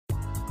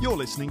You're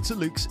listening to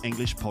Luke's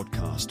English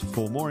Podcast.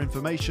 For more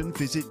information,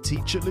 visit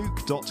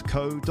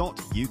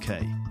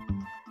teacherluke.co.uk.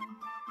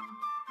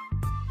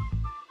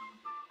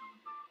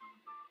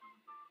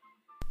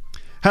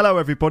 Hello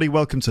everybody,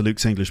 welcome to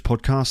Luke's English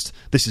Podcast.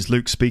 This is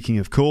Luke speaking,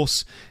 of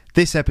course.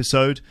 This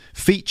episode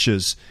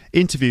features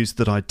interviews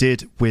that I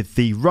did with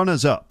the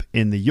runners-up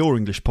in the Your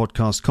English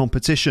Podcast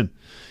competition.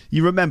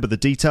 You remember the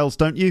details,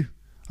 don't you?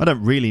 I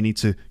don't really need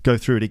to go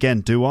through it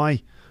again, do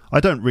I? I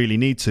don't really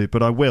need to,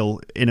 but I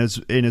will in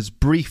as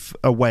brief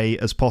a way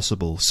as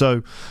possible.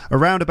 So,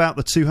 around about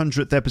the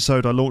 200th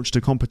episode, I launched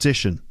a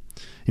competition.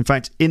 In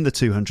fact, in the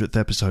 200th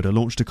episode, I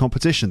launched a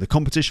competition. The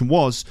competition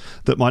was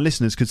that my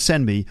listeners could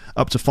send me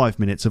up to 5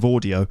 minutes of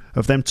audio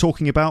of them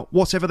talking about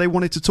whatever they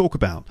wanted to talk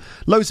about.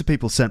 Loads of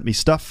people sent me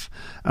stuff,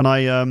 and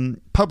I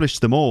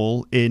published them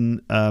all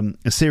in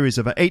a series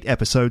of 8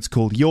 episodes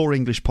called Your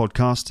English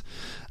Podcast.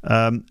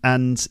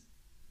 And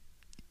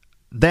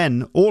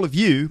then all of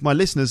you, my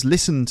listeners,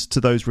 listened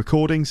to those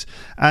recordings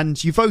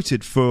and you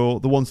voted for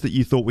the ones that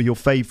you thought were your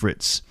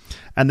favourites.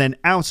 And then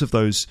out of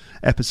those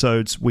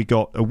episodes, we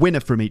got a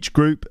winner from each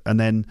group and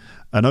then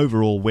an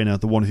overall winner,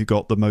 the one who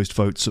got the most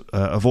votes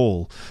of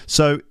all.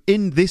 So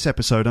in this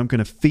episode, I'm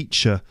going to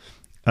feature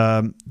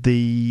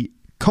the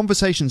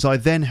conversations I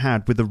then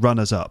had with the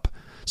runners-up.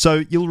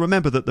 So you'll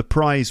remember that the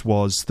prize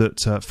was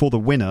that for the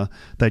winner,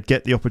 they'd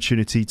get the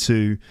opportunity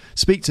to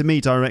speak to me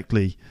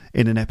directly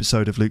in an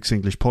episode of Luke's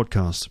English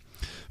Podcast.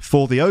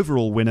 For the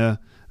overall winner,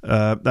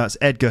 that's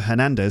Edgar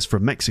Hernandez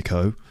from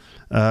Mexico,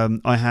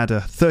 I had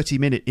a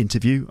 30-minute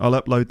interview. I'll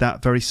upload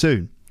that very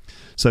soon.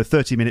 So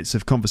 30 minutes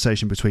of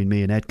conversation between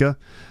me and Edgar.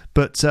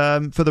 But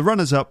for the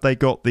runners-up, they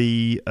got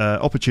the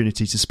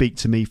opportunity to speak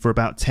to me for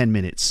about 10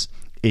 minutes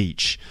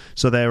each.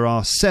 So there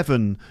are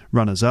 7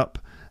 runners-up.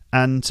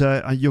 And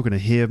you're going to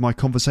hear my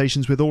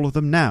conversations with all of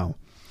them now.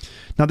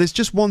 Now, there's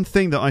just one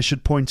thing that I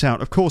should point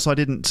out. Of course, I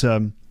didn't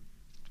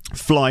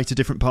fly to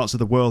different parts of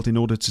the world in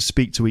order to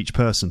speak to each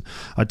person.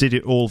 I did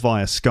it all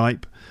via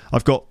Skype.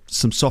 I've got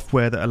some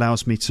software that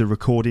allows me to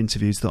record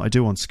interviews that I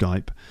do on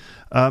Skype.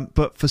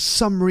 But for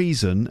some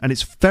reason, and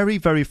it's very,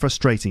 very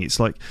frustrating. It's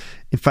like,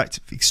 in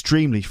fact,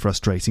 extremely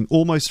frustrating,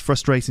 almost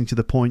frustrating to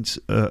the point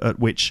at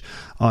which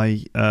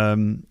I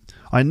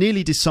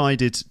nearly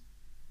decided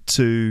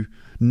to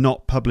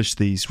not publish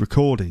these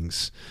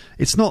recordings.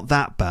 It's not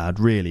that bad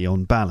really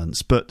on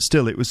balance, but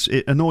still it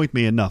annoyed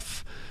me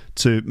enough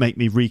to make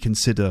me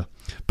reconsider.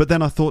 But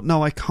then I thought,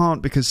 no, I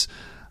can't, because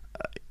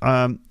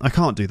I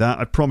can't do that.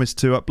 I promised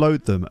to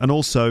upload them, and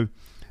also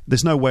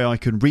there's no way I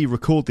can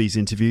re-record these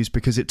interviews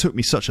because it took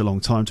me such a long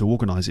time to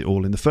organise it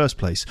all in the first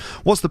place.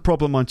 What's the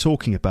problem I'm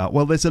talking about?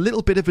 Well, there's a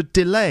little bit of a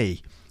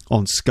delay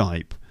on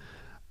Skype.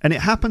 And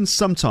it happens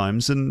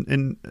sometimes,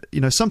 and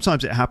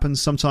sometimes it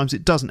happens, sometimes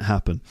it doesn't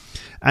happen.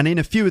 And in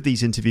a few of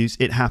these interviews,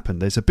 it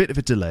happened. There's a bit of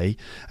a delay,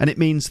 and it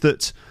means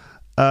that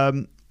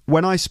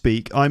when I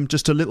speak, I'm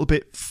just a little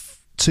bit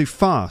too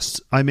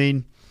fast. I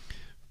mean,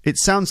 it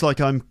sounds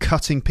like I'm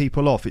cutting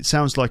people off. It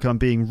sounds like I'm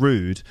being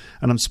rude,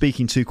 and I'm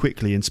speaking too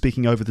quickly and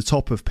speaking over the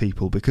top of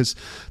people, because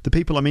the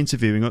people I'm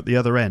interviewing at the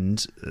other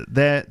end,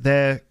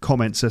 their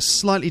comments are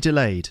slightly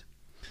delayed.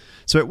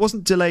 So it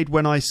wasn't delayed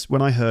when I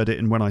heard it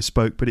and when I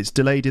spoke, but it's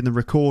delayed in the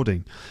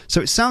recording.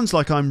 So it sounds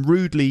like I'm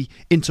rudely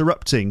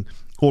interrupting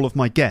all of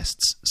my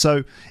guests.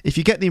 So if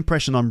you get the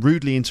impression I'm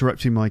rudely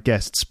interrupting my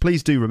guests,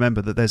 please do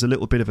remember that there's a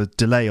little bit of a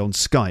delay on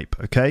Skype,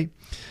 okay?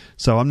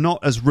 So I'm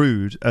not as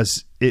rude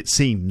as it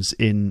seems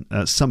in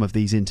some of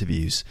these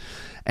interviews.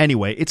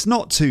 Anyway, it's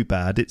not too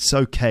bad. It's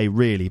okay,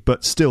 really.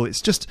 But still,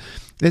 it's just,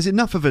 there's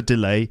enough of a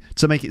delay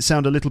to make it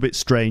sound a little bit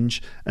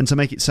strange and to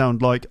make it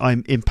sound like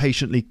I'm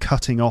impatiently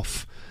cutting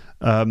off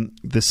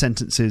the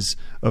sentences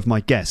of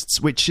my guests,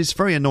 which is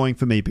very annoying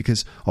for me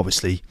because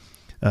obviously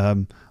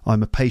I'm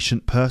a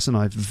patient person.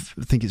 I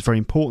think it's very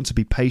important to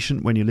be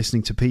patient when you're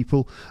listening to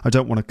people. I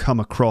don't want to come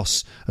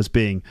across as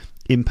being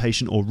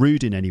impatient or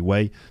rude in any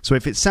way. So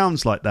if it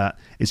sounds like that,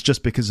 it's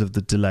just because of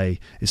the delay.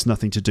 It's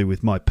nothing to do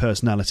with my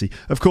personality.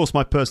 Of course,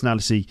 my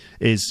personality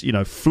is,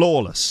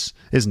 flawless,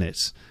 isn't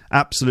it?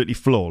 Absolutely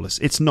flawless.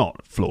 It's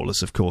not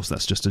flawless, of course.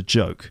 That's just a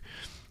joke.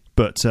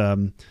 But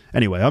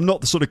anyway, I'm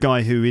not the sort of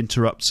guy who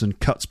interrupts and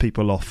cuts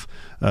people off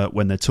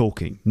when they're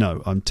talking.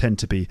 No, I tend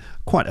to be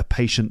quite a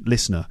patient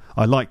listener.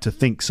 I like to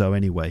think so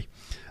anyway.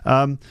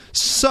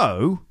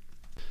 So,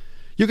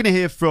 you're going to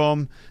hear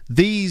from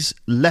these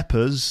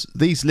lepers,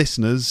 these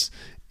listeners,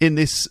 in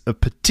this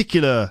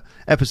particular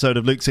episode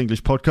of Luke's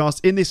English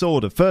Podcast, in this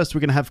order. First,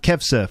 we're going to have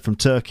Kevser from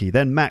Turkey,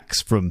 then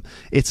Max from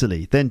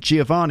Italy, then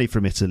Giovanni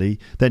from Italy,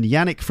 then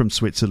Yannick from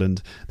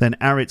Switzerland, then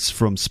Aritz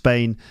from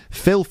Spain,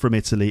 Phil from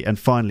Italy, and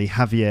finally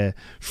Javier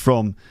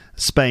from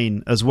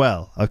Spain as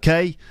well.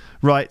 Okay?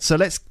 Right, so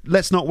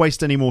let's not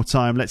waste any more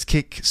time. Let's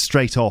kick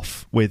straight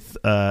off with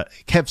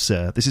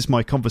Kevser. This is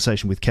my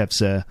conversation with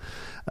Kevser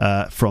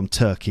from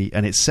Turkey,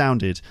 and it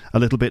sounded a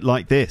little bit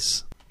like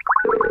this.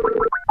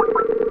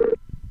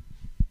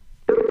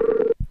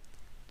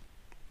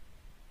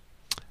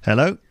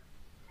 Hello?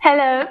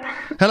 Hello.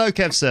 Hello,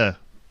 Kevser.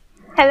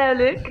 Hello,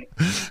 Luke.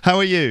 How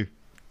are you?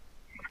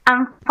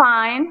 I'm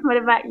fine. What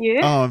about you?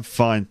 Oh, I'm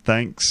fine,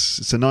 thanks.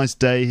 It's a nice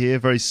day here,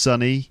 very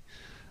sunny.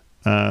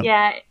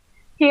 Yeah,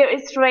 here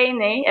it's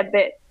rainy a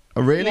bit.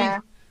 Oh, really? Yeah,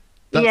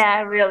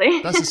 That's,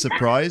 really. that's a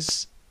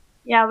surprise.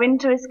 Yeah,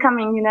 winter is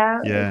coming,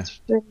 Yeah. It's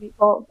really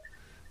cold.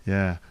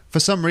 Yeah. For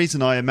some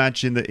reason, I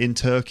imagine that in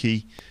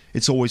Turkey,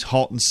 it's always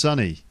hot and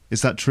sunny.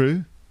 Is that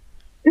true?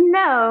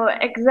 No,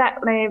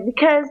 exactly.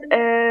 Because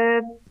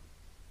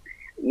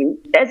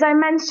as I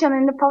mentioned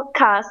in the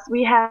podcast,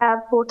 we have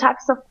 4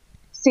 types of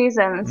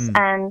seasons,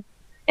 and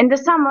in the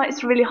summer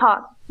it's really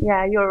hot.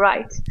 Yeah, you're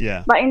right.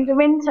 Yeah. But in the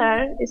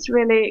winter it's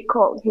really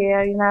cold here.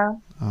 Oh,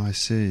 I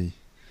see.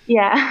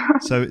 Yeah.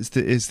 So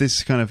is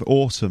this kind of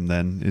autumn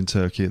then in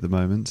Turkey at the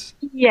moment?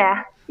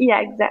 Yeah,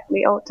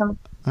 exactly. Autumn.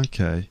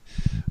 Okay.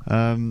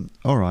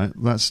 All right.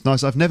 That's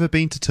nice. I've never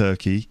been to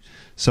Turkey,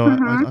 so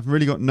I've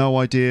really got no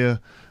idea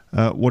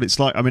what it's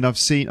like. I mean,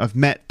 I've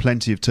met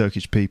plenty of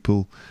Turkish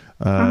people,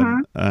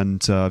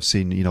 and I've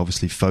seen,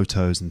 obviously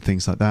photos and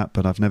things like that,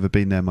 but I've never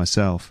been there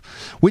myself.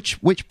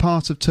 Which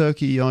part of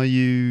Turkey are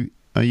you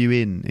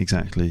in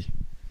exactly?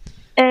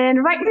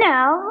 And right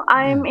now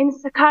I'm in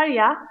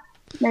Sakarya.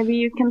 Maybe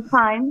you can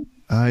find.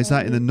 Is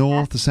that in the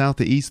north, the south,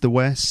 the east, the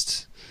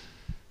west?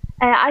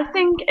 I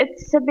think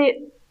it's a bit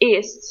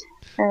east.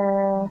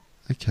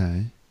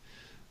 Okay.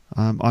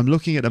 I'm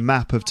looking at a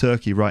map of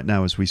Turkey right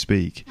now as we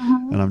speak,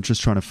 and I'm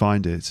just trying to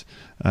find it.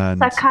 And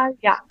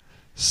Sakarya.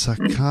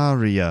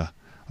 Sakarya.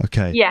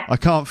 Okay. Yeah. I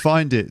can't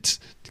find it,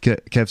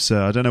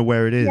 Kevser. I don't know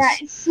where it is. Yeah,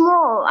 it's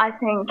small, I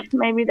think.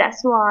 Maybe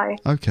that's why.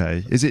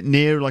 Okay. Is it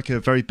near like a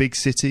very big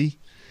city?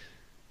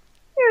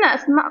 No,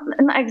 it's not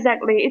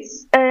exactly.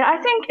 It's. I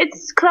think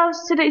it's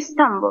close to the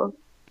Istanbul.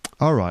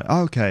 All right.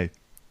 Okay.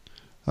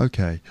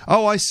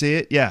 Oh, I see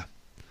it. Yeah.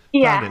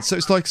 Yeah. Found it. So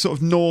it's like sort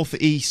of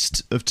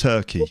northeast of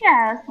Turkey.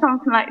 Yeah,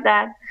 something like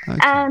that. Okay.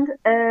 And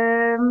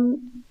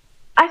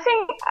I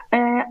think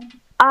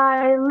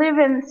I live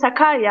in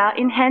Sakarya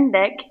in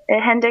Hendek.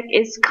 Hendek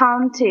is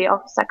county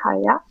of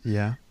Sakarya.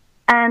 Yeah.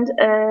 And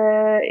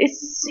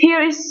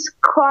here is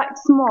quite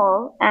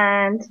small,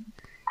 and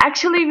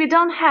actually we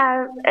don't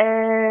have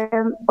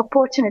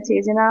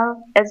opportunities,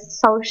 as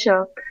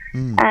social,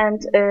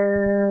 and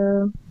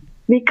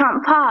we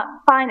can't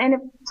find any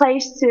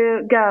place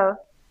to go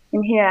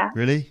in here.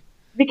 Really?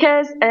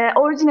 Because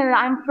originally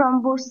I'm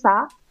from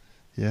Bursa.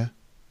 Yeah.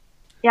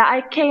 Yeah,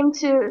 I came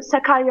to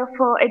Sakarya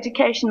for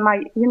education,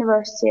 my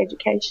university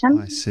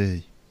education. I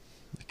see.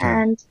 Okay.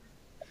 And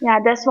yeah,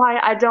 that's why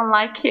I don't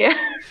like here.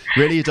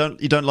 Really, you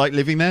don't like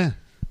living there?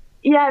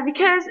 Yeah,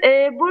 because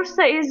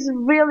Bursa is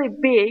really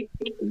big,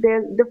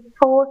 the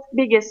fourth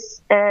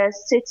biggest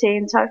city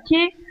in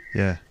Turkey.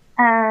 Yeah.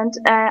 And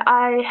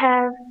I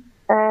have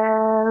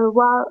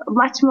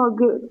much more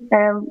good.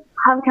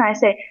 How can I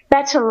say,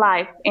 better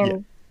life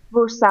in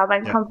Bursa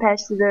when compared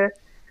to the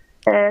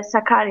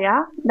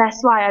Sakarya.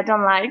 That's why I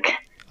don't like.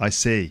 I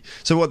see.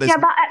 So what? Yeah,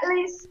 but at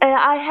least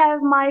I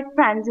have my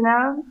friends.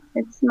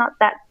 It's not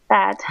that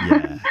bad.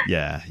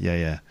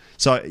 Yeah.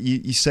 So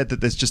you said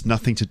that there's just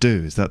nothing to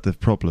do. Is that the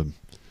problem?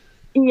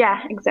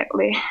 Yeah,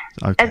 exactly.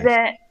 Okay. As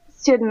a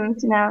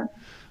student,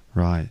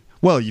 Right.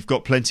 Well, you've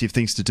got plenty of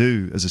things to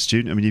do as a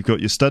student. I mean, you've got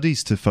your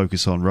studies to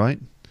focus on, right?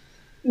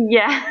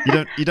 Yeah. You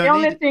don't the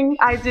only thing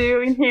I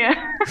do in here.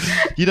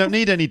 You don't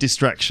need any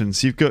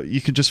distractions. You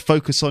can just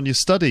focus on your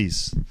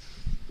studies.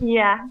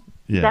 Yeah.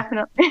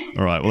 Definitely.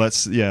 All right. Well, it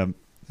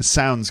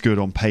sounds good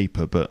on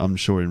paper, but I'm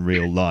sure in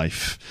real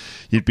life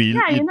you'd be.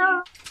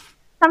 Yeah,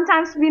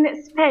 sometimes we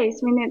need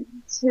space. We need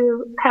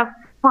to have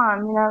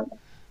fun.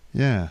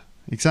 Yeah.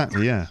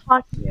 Exactly. Yeah.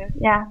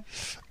 Yeah.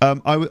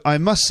 I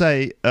must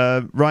say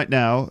right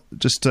now,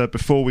 just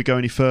before we go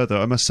any further,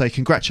 I must say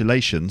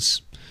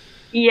congratulations.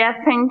 Yeah,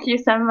 thank you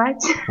so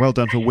much. Well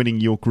done for winning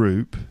your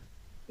group.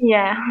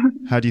 Yeah.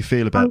 How do you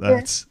feel about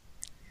that?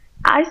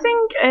 I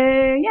think,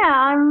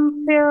 I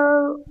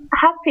feel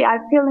happy.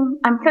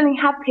 I'm feeling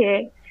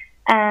happy,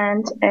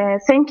 and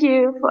thank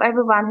you for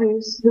everyone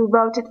who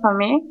voted for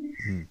me.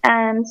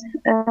 And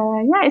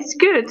it's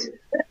good.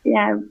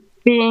 Yeah,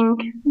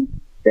 being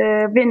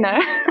the winner.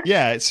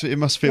 Yeah, it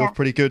must feel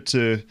pretty good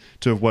to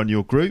have won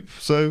your group.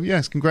 So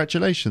yes,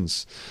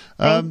 congratulations.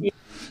 Thank you.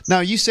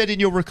 Now, you said in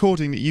your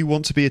recording that you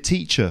want to be a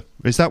teacher.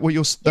 Is that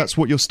that's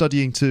what you're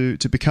studying to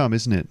become,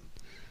 isn't it?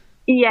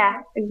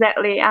 Yeah,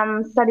 exactly.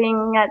 I'm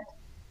studying at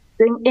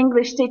the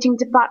English teaching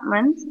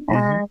department,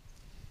 and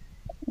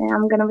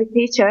I'm going to be a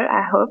teacher,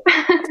 I hope.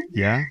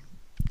 Yeah?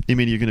 You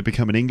mean you're going to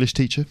become an English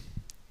teacher?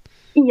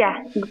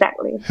 Yeah,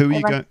 exactly. Who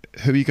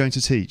are you going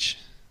to teach?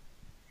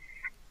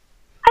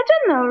 I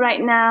don't know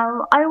right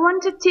now. I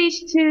want to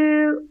teach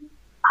to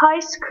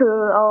high school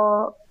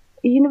or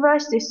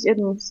university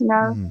students,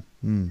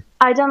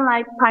 I don't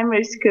like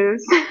primary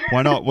schools.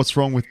 Why not? What's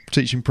wrong with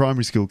teaching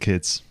primary school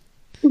kids?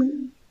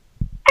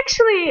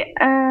 Actually,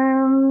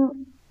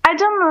 I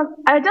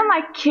don't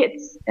like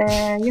kids,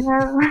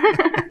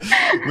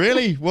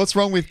 Really? What's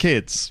wrong with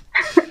kids?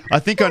 I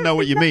think I know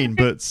what you mean,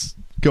 but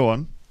go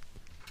on.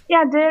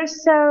 Yeah, they're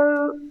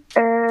so...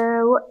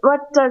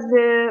 what does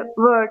the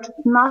word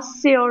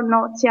nasi or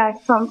naughty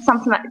from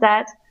something like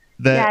that?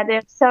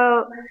 they're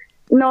so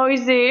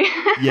noisy.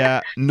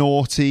 Yeah,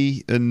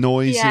 naughty and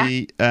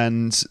noisy,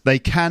 and they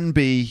can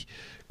be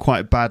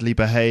quite badly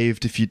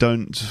behaved if you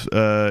don't,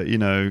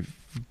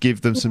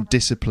 give them some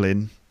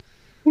discipline.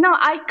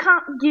 I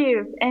can't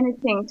give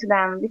anything to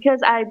them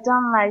because I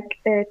don't like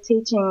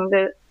teaching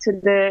to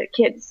the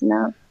kids.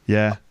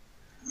 Yeah.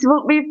 It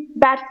will be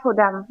bad for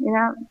them.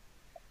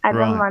 I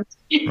don't want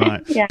to.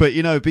 Right. Yeah. But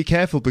be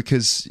careful,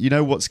 because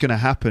what's going to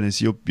happen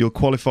is you'll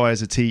qualify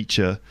as a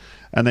teacher,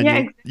 and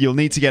then you'll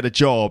need to get a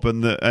job,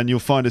 and you'll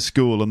find a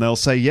school, and they'll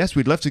say, yes,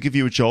 we'd love to give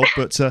you a job,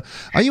 but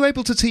are you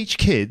able to teach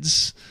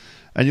kids?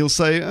 And you'll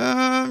say,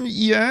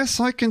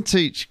 yes, I can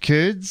teach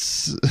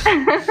kids,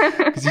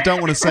 because you don't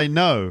want to say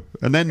no.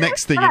 And then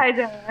next thing,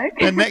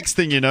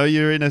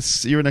 you're in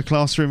a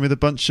classroom with a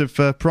bunch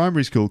of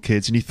primary school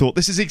kids, and you thought,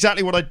 this is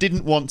exactly what I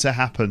didn't want to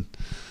happen.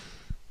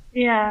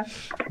 Yeah.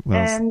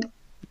 Well, and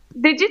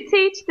did you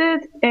teach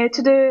to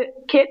the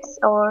kids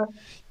or?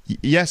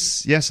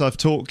 Yes, I've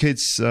taught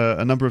kids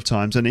a number of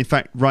times, and in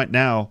fact, right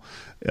now,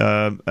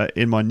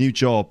 in my new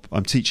job,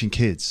 I'm teaching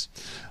kids.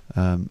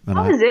 How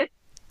is it?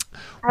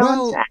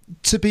 Well,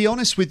 to be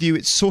honest with you,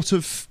 it's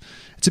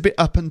a bit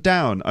up and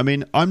down. I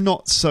mean, I'm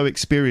not so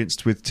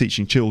experienced with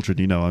teaching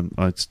children.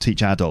 I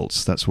teach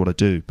adults. That's what I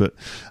do. But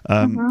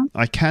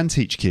I can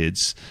teach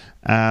kids,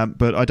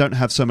 but I don't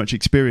have so much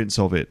experience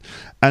of it.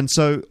 And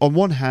so, on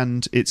one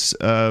hand, it's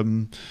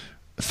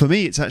for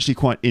me, it's actually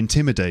quite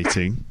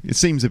intimidating. It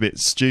seems a bit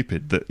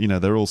stupid that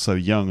they're all so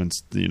young, and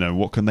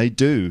what can they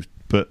do?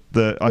 But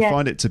I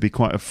find it to be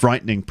quite a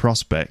frightening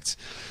prospect,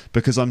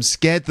 because I'm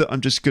scared that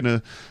I'm just going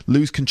to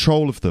lose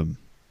control of them.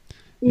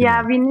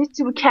 Yeah, we need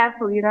to be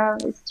careful.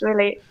 It's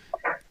really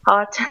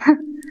hard.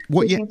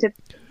 What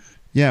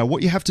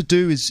you have to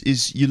do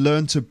is you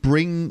learn to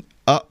bring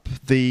up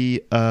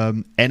the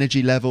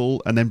energy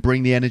level, and then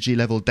bring the energy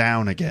level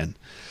down again.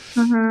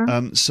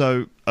 Mm-hmm.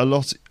 So a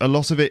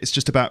lot of it is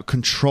just about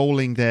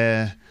controlling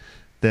their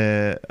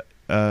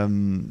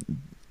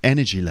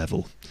energy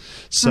level.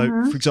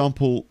 So, for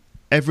example,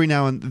 every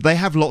now and they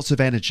have lots of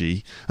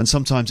energy, and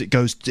sometimes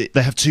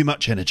they have too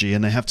much energy,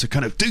 and they have to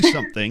kind of do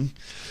something.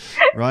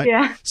 Right?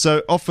 Yeah.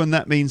 So often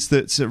that means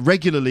that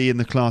regularly in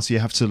the class you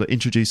have to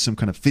introduce some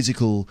kind of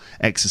physical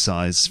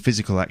exercise,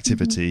 physical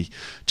activity,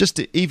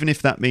 even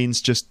if that means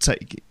just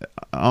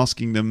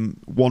asking them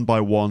one by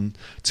one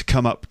to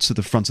come up to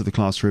the front of the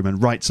classroom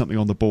and write something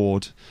on the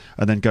board,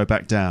 and then go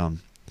back down.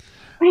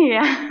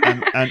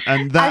 Yeah.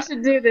 And that, I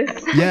should do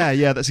this.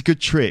 Yeah, that's a good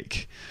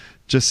trick.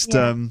 Just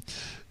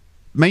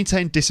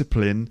maintain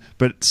discipline,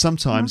 but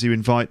sometimes you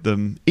invite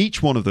them,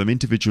 each one of them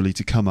individually,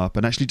 to come up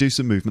and actually do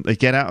some movement. They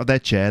get out of their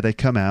chair, they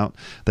come out,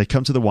 they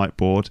come to the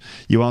whiteboard,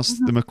 you ask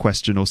them a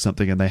question or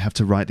something, and they have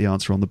to write the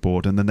answer on the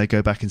board, and then they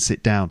go back and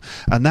sit down.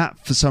 And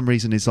that, for some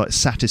reason, is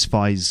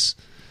satisfies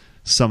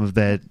some of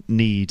their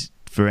need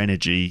for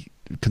energy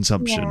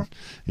consumption.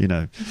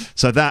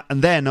 So that,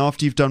 and then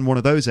after you've done one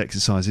of those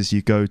exercises,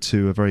 you go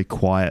to a very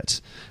quiet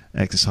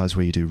exercise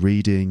where you do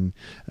reading,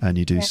 and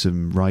you do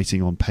some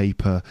writing on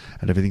paper,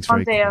 and everything's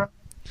very quiet.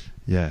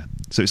 Yeah.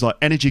 So it's like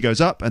energy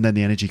goes up, and then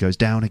the energy goes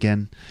down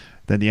again,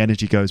 then the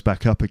energy goes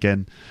back up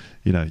again.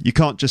 You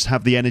can't just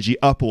have the energy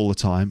up all the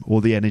time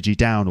or the energy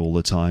down all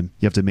the time.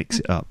 You have to mix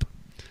it up.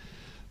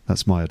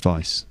 That's my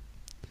advice.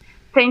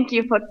 Thank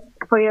you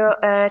for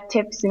your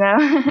tips.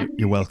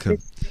 You're welcome.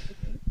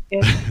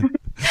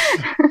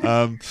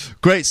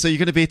 Great. So you're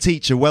going to be a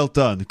teacher. Well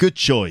done. Good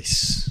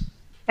choice.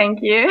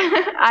 Thank you.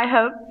 I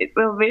hope it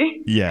will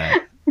be. Yeah.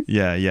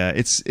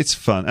 It's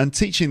fun. And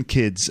teaching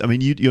kids, I mean,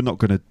 you're not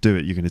going to do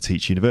it. You're going to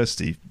teach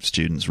university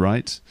students,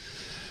 right?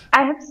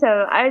 I hope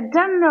so. I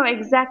don't know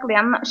exactly.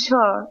 I'm not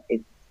sure.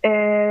 It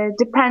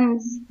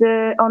depends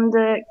on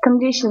the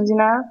conditions,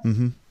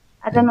 Mm-hmm.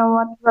 I don't know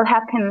what will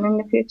happen in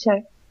the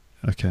future.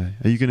 Okay.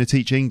 Are you going to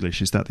teach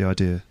English? Is that the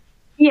idea?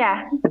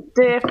 Yeah.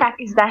 The fact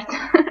is that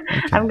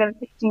I'm going to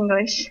teach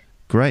English.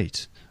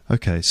 Great.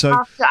 Okay, so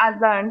after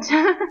I've learned.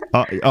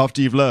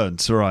 After you've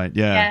learned, all right,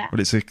 yeah. Well,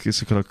 it's a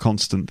kind of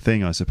constant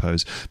thing, I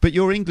suppose. But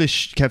your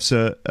English,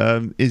 Kevser,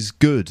 is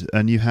good,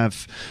 and you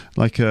have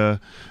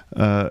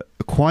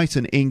quite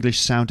an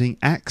English-sounding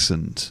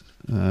accent.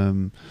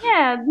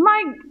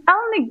 My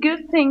only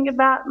good thing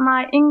about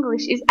my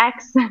English is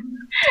accent,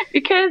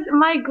 because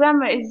my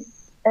grammar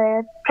is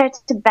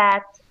pretty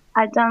bad.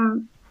 I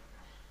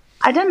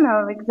don't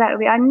know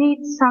exactly. I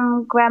need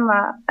some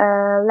grammar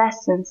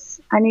lessons.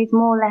 I need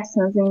more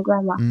lessons in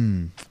grammar.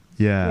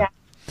 Yeah.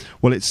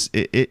 Well,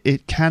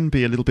 it can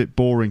be a little bit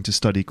boring to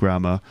study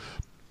grammar.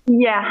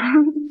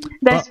 Yeah,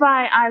 that's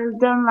why I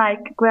don't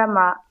like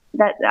grammar.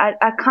 That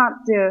I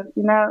can't do,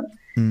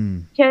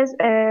 because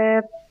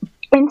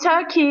in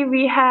Turkey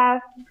we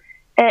have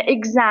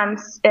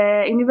exams,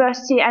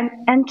 university and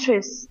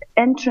entrance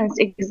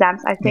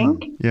exams, I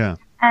think. Yeah.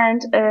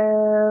 And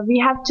we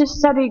have to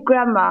study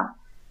grammar.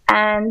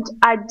 And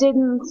I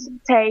didn't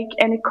take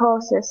any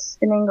courses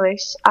in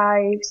English.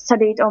 I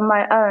studied on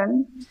my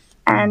own,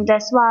 and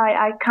that's why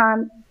I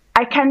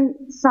can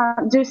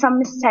do some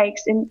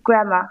mistakes in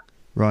grammar.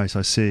 Right,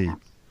 I see.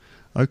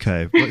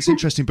 Okay, well, it's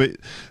interesting, but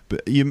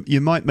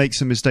you might make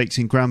some mistakes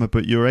in grammar,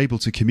 but you're able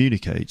to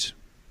communicate.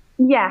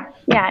 Yeah,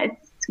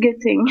 it's a good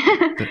thing.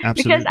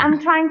 Absolutely. Because I'm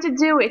trying to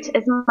do it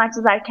as much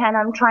as I can.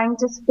 I'm trying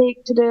to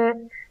speak to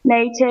the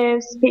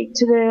natives, speak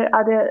to the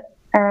other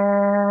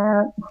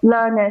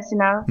learners,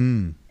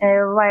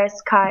 via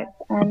Skype,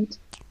 and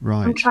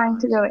right. I'm trying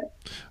to do it.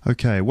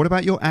 Okay, what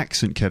about your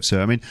accent, Kevser?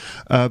 I mean,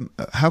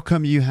 how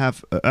come you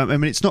have? I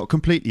mean, it's not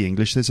completely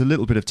English. There's a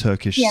little bit of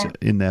Turkish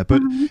in there,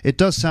 but it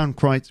does sound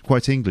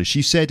quite English.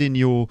 You said in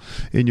your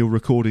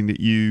recording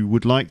that you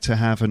would like to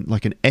have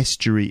an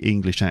estuary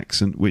English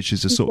accent, which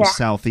is a sort of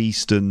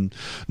southeastern,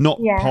 not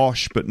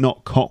posh but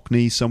not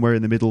Cockney, somewhere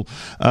in the middle.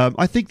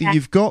 I think that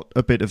you've got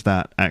a bit of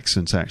that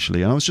accent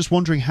actually, and I was just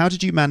wondering, how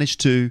did you manage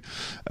to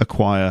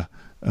acquire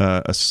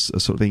a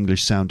sort of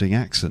English sounding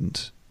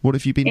accent? What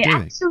have you been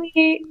doing?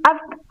 Actually,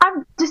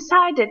 I've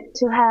decided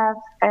to have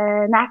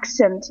an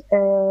accent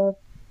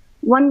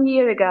 1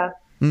 year ago,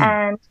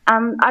 and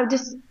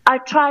I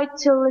tried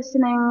to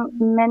listening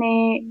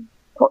many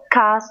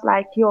podcasts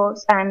like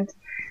yours, and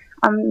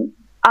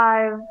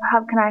I've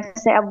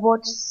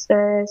watched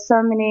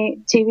so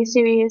many TV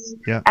series,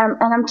 and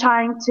I'm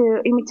trying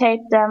to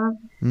imitate them,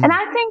 and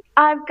I think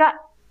I've got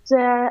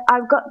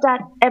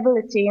that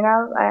ability.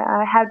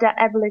 I have that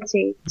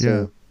ability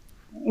to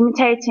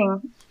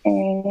imitating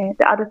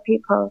the other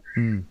people,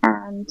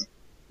 and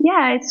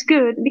it's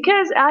good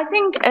because I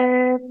think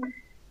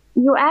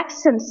your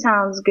accent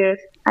sounds good.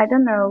 I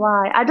don't know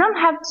why. I don't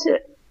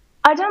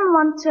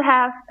want to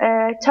have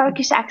a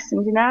Turkish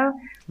accent,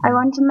 I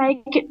want to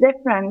make it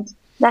different.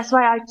 That's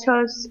why I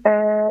chose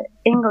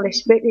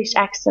British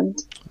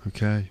accent.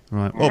 Okay,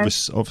 right.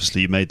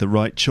 Obviously you made the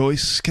right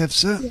choice,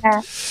 Kevser.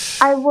 Yeah,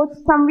 I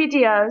watched some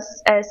videos,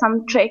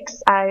 some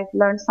tricks. I've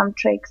learned some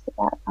tricks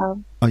about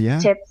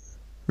tips.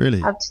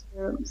 Really? How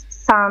to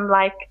sound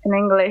like in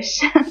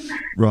English.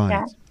 Right.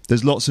 Yeah.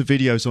 There's lots of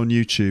videos on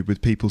YouTube with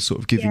people sort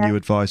of giving you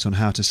advice on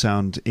how to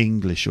sound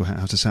English or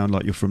how to sound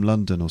like you're from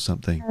London or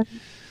something.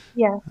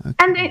 Yeah. Okay.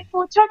 And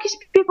for Turkish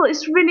people,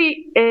 it's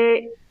really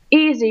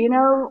easy,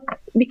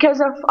 because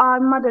of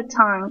our mother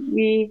tongue.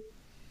 We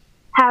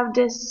have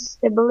this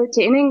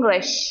ability in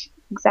English,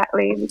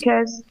 exactly,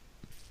 because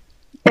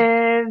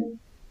there's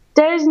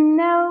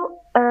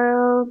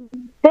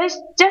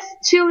just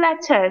two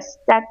letters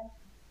that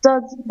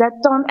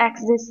don't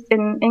exist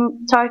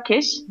in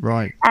Turkish,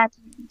 right? And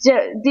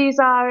these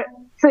are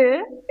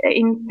th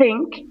in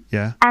think,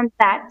 and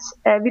that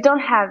we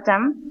don't have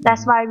them.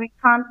 That's why we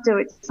can't do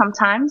it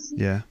sometimes.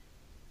 Yeah.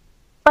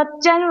 But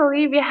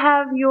generally, we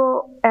have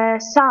your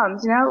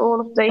sounds. All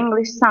of the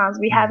English sounds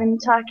we have in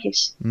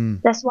Turkish.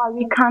 That's why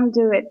we can't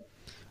do it.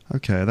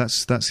 Okay,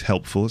 that's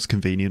helpful. It's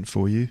convenient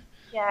for you.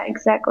 Yeah,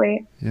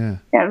 exactly. Yeah.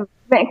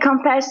 When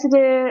compared to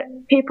the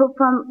people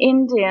from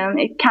India,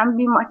 it can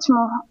be much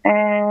more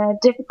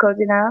difficult,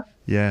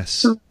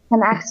 Yes.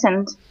 An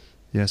accent.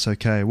 Yes.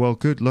 Okay. Well,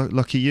 good.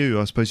 Lucky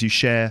you. I suppose you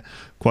share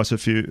quite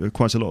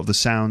a lot of the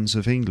sounds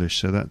of English,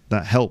 so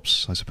that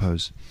helps, I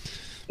suppose.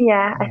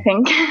 Yeah, I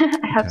think.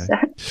 I hope so.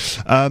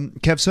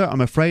 Kevser,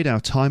 I'm afraid our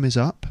time is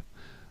up.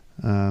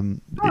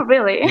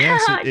 Really?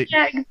 Yes,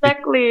 yeah,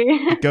 exactly.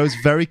 It goes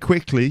very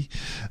quickly.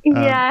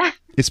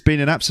 It's been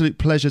an absolute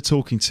pleasure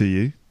talking to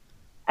you.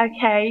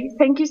 Okay,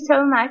 thank you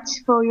so much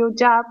for your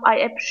job.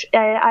 I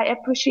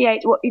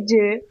appreciate what you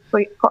do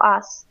for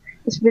us.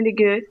 It's really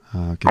good.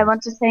 I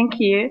want to thank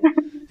you.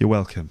 You're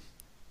welcome.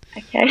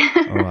 Okay.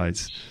 All right.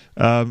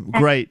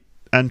 Great.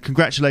 And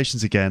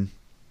congratulations again.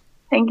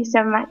 Thank you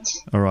so much.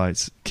 All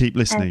right. Keep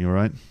listening, all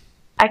right?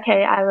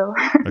 Okay, I will.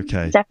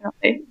 Okay.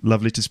 Definitely.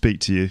 Lovely to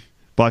speak to you.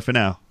 Bye for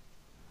now.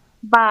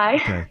 Bye.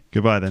 Okay.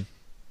 Goodbye then.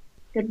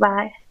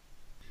 Goodbye.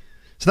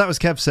 So that was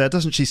Kevser.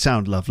 Doesn't she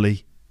sound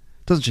lovely?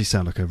 Doesn't she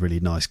sound like a really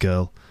nice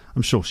girl?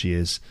 I'm sure she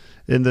is.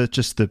 In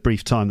just the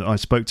brief time that I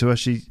spoke to her,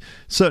 she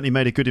certainly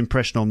made a good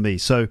impression on me.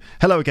 So,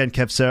 hello again,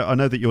 Kevser. I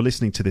know that you're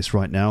listening to this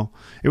right now.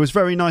 It was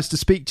very nice to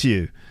speak to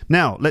you.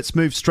 Now, let's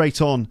move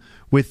straight on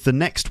with the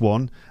next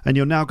one. And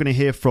you're now going to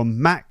hear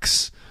from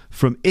Max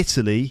from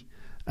Italy.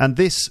 And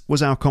this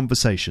was our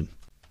conversation.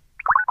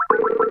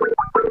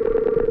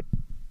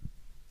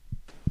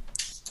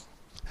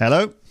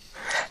 Hello.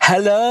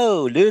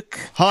 Hello, Luke.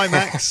 Hi,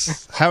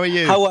 Max. How are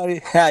you? How are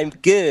you? I'm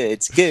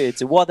good.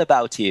 What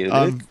about you,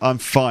 Luke? I'm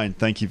fine,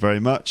 thank you very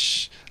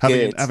much.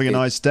 Having a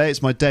nice day.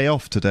 It's my day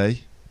off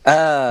today.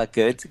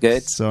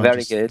 Good. So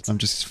Very good. I'm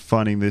just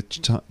finding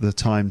the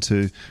time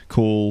to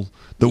call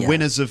the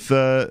winners of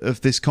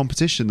this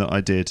competition that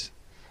I did.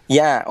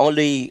 Yeah,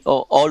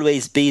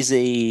 always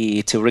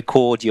busy to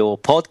record your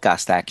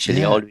podcast,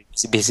 actually. Always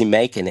busy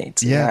making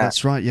it. Yeah,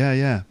 that's right.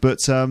 Yeah.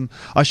 But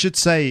I should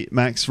say,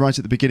 Max, right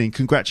at the beginning,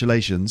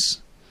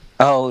 congratulations.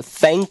 Oh,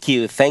 thank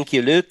you,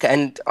 Luke.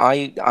 And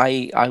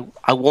I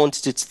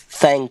wanted to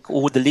thank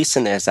all the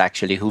listeners,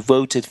 actually, who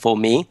voted for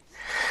me.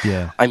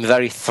 Yeah. I'm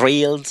very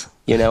thrilled,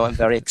 I'm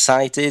very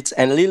excited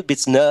and a little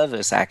bit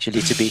nervous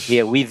actually to be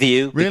here with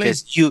you. Really?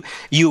 Because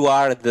you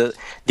are the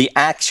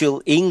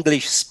actual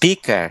English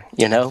speaker,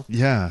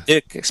 Yeah.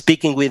 Look,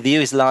 speaking with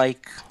you is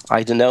like,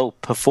 I don't know,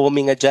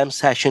 performing a jam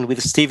session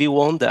with Stevie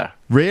Wonder.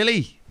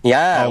 Really?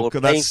 Yeah, Oh, or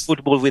God, playing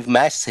football with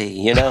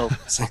Messi,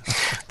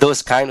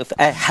 those kind of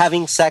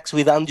having sex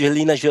with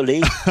Angelina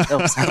Jolie.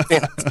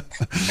 Something.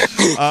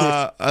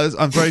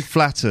 I'm very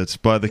flattered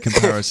by the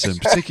comparison,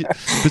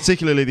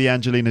 particularly the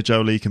Angelina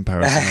Jolie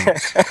comparison.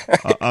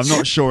 I'm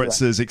not sure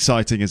it's as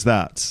exciting as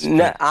that.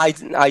 No,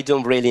 I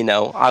don't really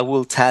know. I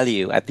will tell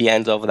you at the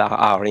end of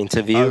our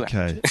interview.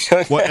 Okay.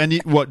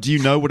 What do you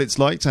know what it's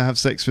like to have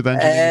sex with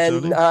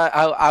Angelina Jolie?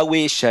 I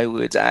wish I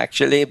would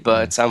actually,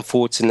 but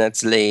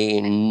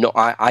unfortunately, no.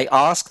 I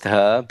asked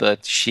her,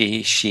 but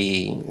she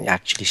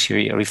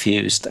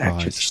refused.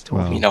 Actually, Right. she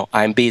told me,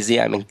 I'm busy.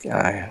 I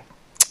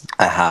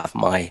have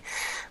my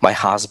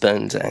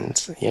husband, and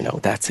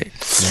that's it.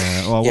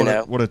 Yeah.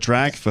 Well, what a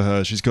drag for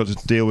her. She's got to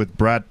deal with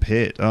Brad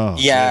Pitt. Oh.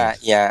 Yeah,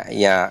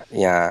 God.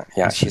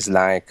 yeah. She's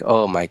like,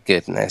 oh my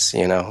goodness,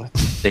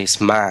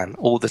 this man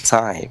all the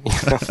time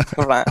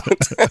around.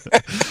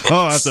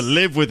 Oh, I have to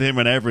live with him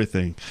and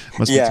everything.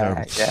 Must be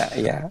terrible.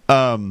 Yeah.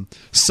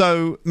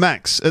 So,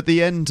 Max, at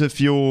the end of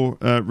your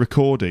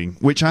recording,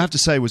 which I have to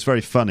say was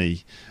very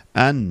funny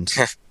and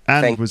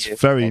was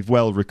very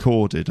well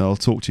recorded. I'll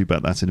talk to you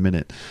about that in a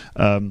minute.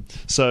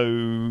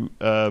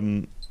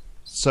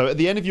 So at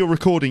the end of your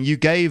recording, you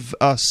gave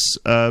us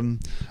a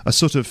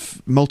sort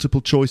of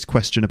multiple choice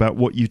question about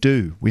what you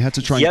do. We had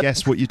to try and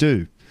guess what you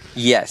do.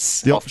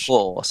 Yes, of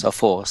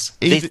course.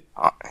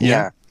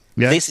 Yeah.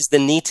 This is the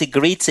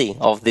nitty-gritty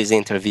of this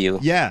interview.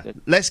 Yeah,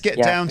 let's get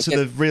down to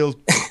the real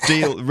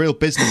real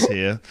business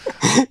here.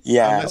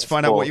 Yeah, and let's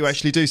find out what you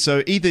actually do.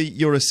 So either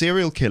you're a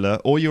serial killer,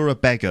 or you're a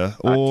beggar,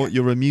 or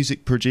you're a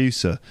music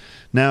producer.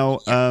 Now,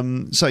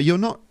 so you're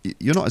not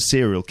a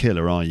serial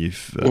killer, are you?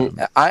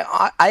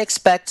 I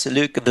expect,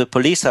 Luke, the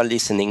police are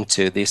listening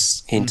to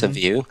this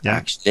interview. Yeah.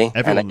 Actually,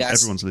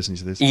 everyone's listening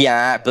to this.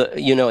 Yeah, but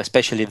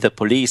especially the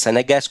police, and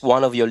I guess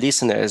one of your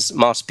listeners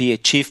must be a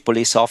chief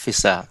police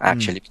officer,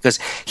 actually, because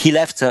he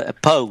left a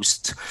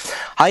post.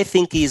 I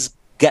think his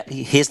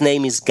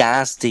name is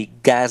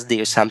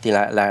Gazdi or something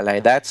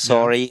like that.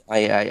 Sorry,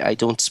 I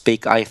don't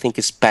speak. I think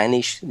it's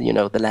Spanish.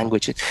 The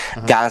language is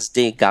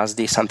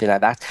Gazdi, something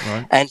like that.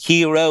 Right. And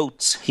he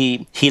wrote,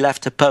 he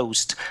left a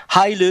post.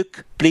 Hi,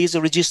 Luke, please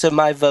register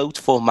my vote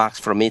for Max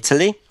from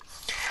Italy.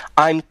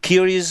 I'm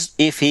curious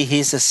if he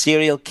is a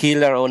serial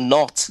killer or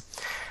not.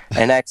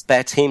 And I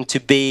expect him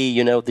to be,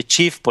 the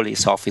chief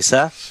police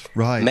officer.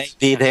 Right.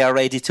 Maybe they are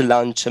ready to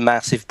launch a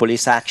massive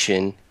police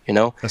action.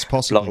 That's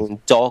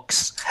possible.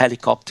 Dogs,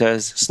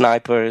 helicopters,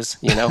 snipers,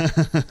 Yeah,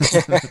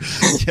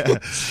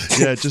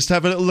 just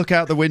have a little look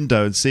out the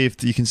window and see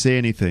if you can see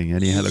anything,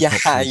 any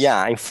helicopters.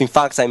 Yeah. In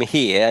fact, I'm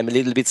here. I'm a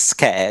little bit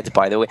scared,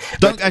 by the way.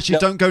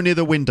 Don't go near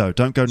the window.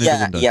 Don't go near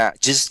the window. Yeah,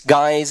 just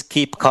guys,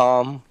 keep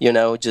calm.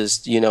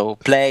 Just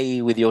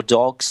play with your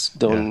dogs.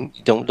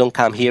 Don't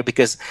come here,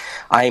 because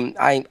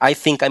I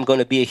think I'm going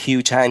to be a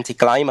huge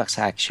anticlimax,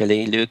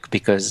 actually, Luke,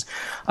 because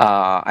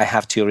I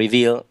have to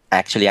reveal.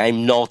 Actually,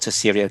 I'm not a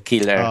serial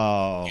killer.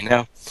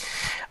 Oh.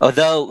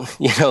 Although,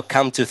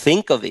 come to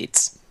think of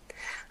it,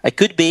 I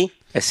could be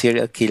a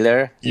serial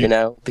killer,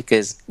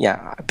 because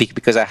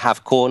I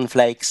have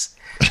cornflakes,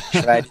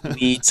 shredded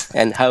wheat,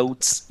 and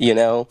oats,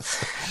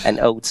 and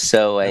oats.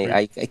 So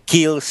I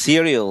kill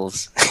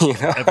cereals,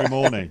 Every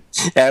morning.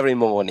 Every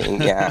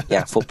morning,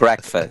 yeah, for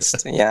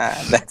breakfast.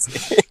 Yeah,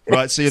 that's it.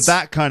 Right, so you're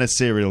that kind of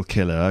serial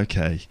killer,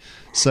 okay.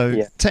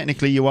 So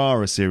technically you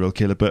are a serial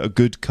killer, but a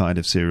good kind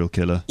of serial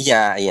killer.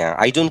 Yeah.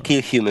 I don't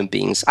kill human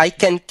beings. I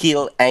can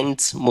kill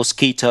ants,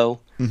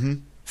 mosquito,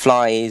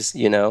 flies,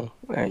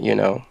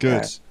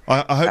 Good.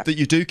 I hope that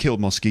you do kill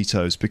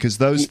mosquitoes, because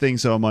those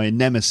things are my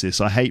nemesis.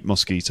 I hate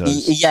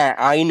mosquitoes. Yeah,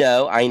 I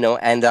know.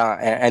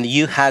 And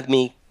you had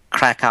me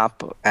crack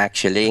up,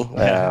 actually,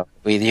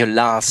 with your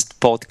last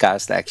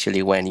podcast,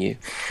 actually, when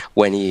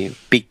you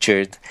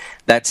pictured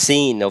that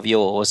scene of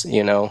yours,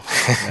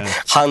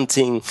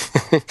 hunting,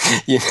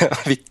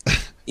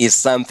 is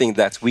something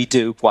that we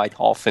do quite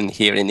often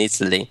here in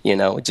Italy,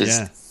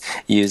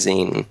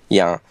 using,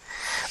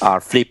 our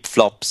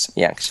flip-flops,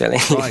 actually,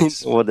 right.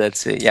 in order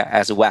to,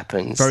 as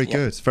weapons. Very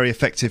good. Very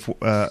effective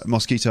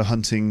mosquito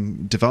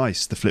hunting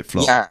device, the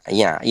flip-flop.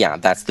 Yeah.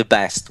 That's the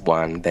best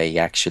one. They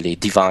actually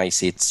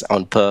devise it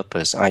on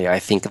purpose. I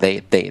think they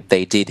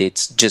did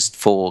it just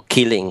for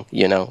killing,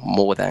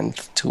 more than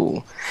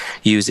to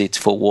use it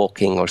for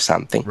walking or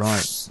something.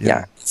 Right.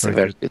 Yeah, it's a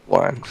very good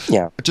one.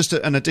 Yeah. Just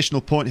an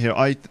additional point here.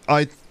 I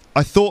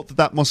thought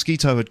that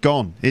mosquito had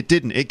gone. It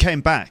didn't. It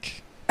came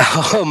back.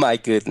 Oh my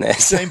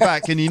goodness! It came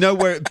back, and you know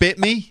where it bit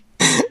me?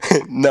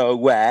 No,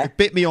 where? It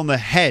bit me on the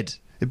head.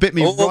 It bit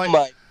me right. Oh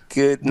my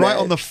goodness! Right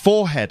on the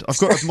forehead. I've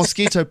got a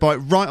mosquito bite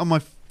right on my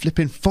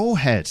flipping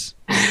forehead.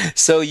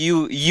 So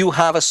you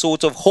have a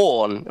sort of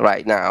horn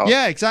right now.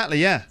 Yeah, exactly.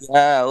 Yeah.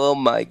 Yeah. Oh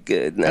my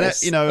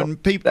goodness! And,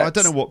 and people. I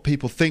don't know what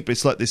people think, but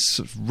it's like this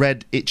sort of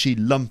red, itchy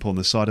lump on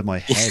the side of my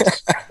head.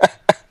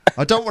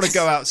 I don't want to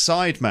go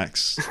outside,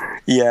 Max.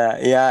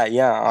 Yeah.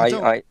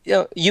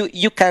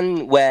 You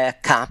can wear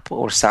cap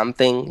or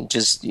something,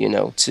 just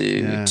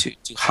to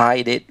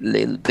hide it a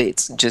little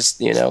bit,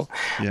 just Yeah.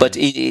 But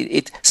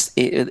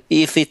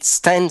if it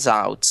stands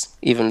out,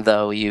 even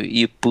though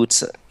you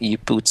put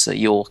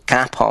your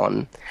cap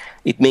on,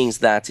 it means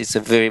that it's a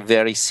very,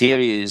 very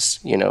serious,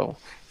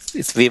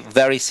 it's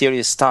very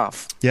serious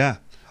stuff. Yeah,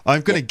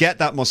 I'm going to get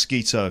that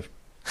mosquito.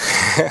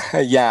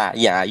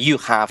 Yeah, you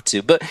have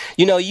to. But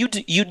you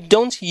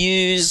don't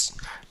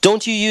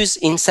use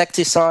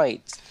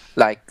insecticide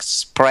like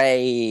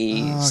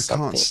spray. I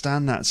can't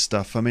stand that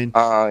stuff. I mean,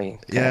 Okay.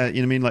 yeah, you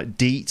know what I mean, like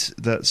DEET,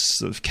 that's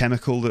sort of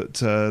chemical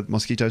that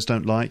mosquitoes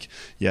don't like.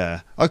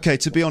 Yeah. Okay,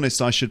 to be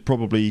honest, I should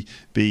probably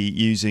be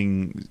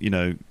using,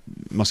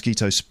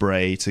 mosquito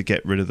spray to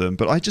get rid of them.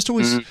 But I just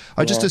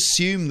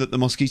assume that the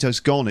mosquito's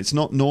gone. It's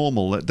not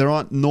normal. There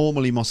aren't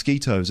normally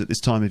mosquitoes at this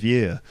time of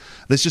year.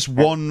 There's just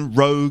one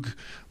rogue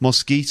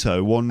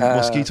mosquito. One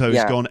mosquito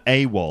has gone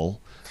AWOL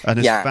and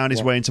has found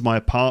his way into my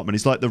apartment.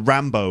 He's like the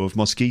Rambo of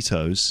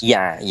mosquitoes.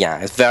 Yeah,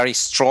 it's very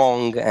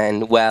strong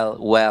and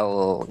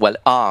well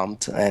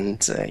armed,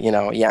 and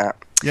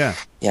Yeah.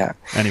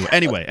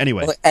 Anyway.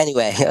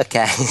 Anyway,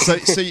 okay.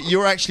 So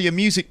you're actually a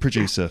music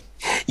producer.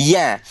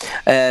 Yeah.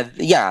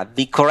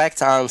 The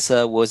correct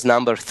answer was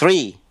number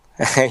 3.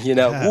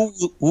 Who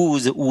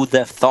would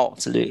have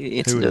thought? Who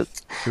would have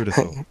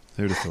thought?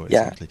 Who would have thought?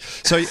 Yeah. Exactly.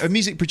 So a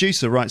music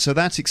producer, right? So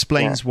that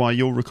explains why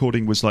your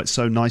recording was like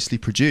so nicely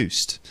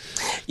produced.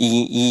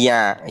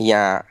 Yeah.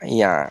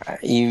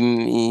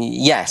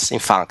 Yes, in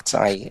fact,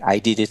 I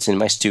did it in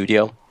my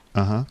studio.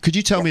 Could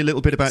you tell me a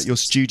little bit about your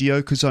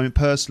studio? Because I'm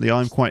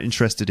quite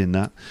interested in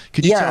that.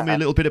 Could you tell me a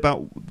little bit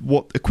about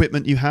what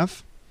equipment you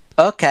have?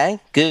 Okay,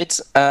 good.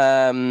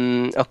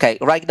 Okay,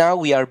 right now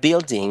we are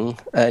building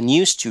a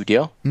new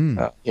studio.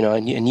 A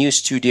new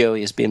studio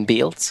is being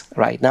built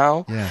right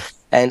now. Yeah.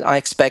 And I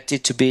expect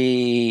it to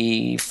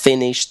be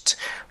finished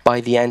by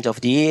the end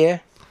of the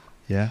year.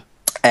 Yeah.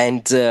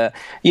 And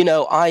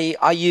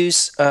I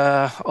use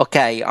I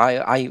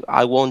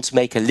won't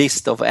make a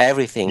list of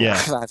everything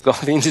I've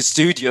got in the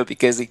studio,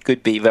 because it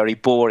could be very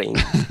boring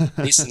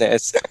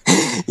business,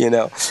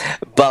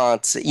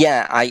 But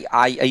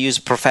I use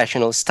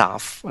professional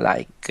stuff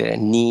like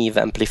Neve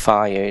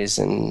amplifiers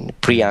and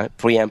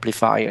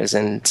preamplifiers,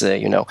 and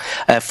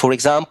for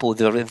example,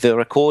 the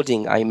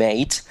recording I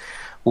made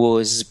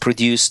was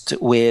produced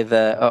with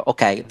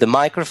the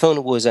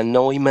microphone was a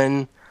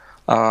Neumann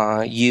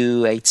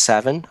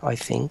U87, I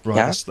think. Right,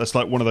 yeah? that's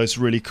like one of those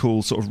really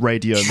cool sort of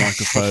radio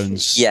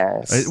microphones.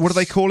 Yes. What do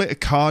they call it? A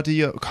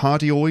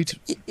cardioid?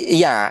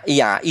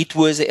 Yeah. It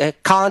was a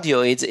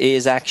cardioid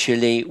is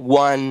actually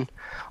one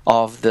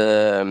of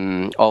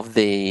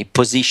the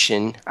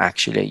position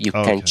actually you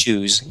can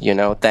choose.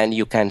 Then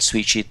you can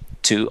switch it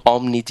to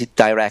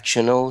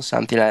omnidirectional,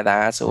 something like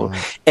that, or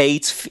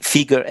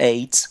figure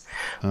 8.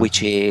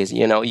 Which is,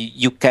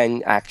 you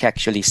can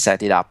actually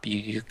set it up.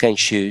 You can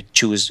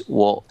choose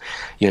what,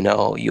 your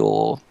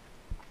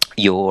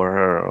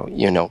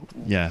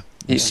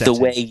the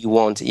way you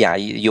want. Yeah,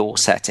 your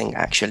setting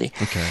actually.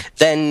 Okay.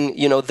 Then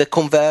the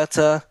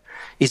converter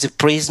is a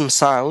Prism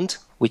Sound,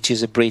 which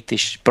is a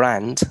British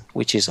brand,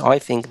 which is, I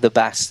think, the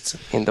best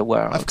in the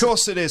world. Of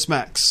course it is,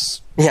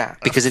 Max. Yeah,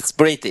 because it's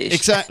British.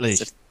 Exactly.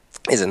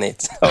 Isn't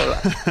it? All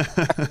right.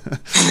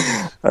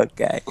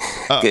 Okay.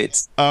 Good.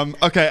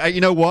 Okay.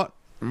 You know what?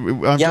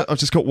 I've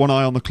just got one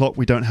eye on the clock.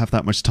 We don't have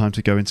that much time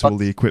to go into all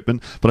the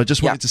equipment, but I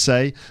just wanted to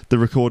say the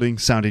recording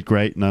sounded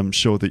great, and I'm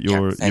sure that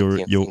your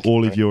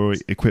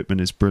equipment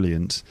is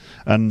brilliant.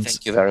 And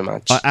thank you very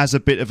much. As a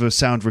bit of a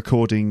sound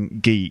recording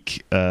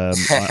geek,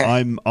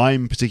 I'm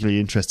particularly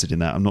interested in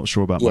that. I'm not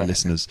sure about my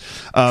listeners.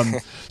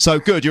 So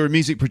good. You're a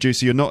music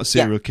producer. You're not a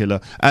serial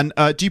killer. And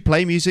do you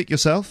play music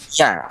yourself?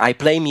 Yeah, I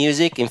play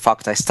music. In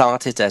fact, I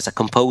started as a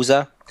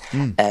composer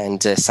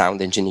and a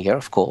sound engineer,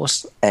 of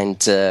course,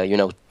 and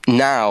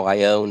now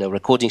I own a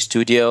recording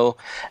studio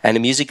and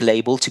a music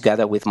label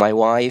together with my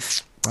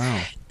wife.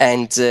 Wow.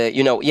 And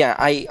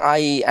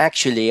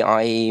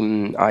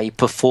I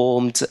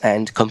performed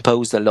and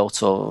composed a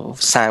lot of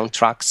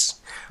soundtracks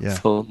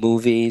for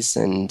movies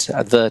and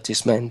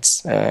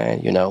advertisements,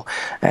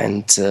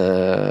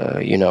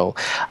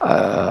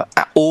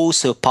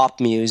 also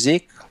pop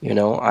music.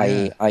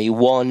 I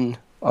won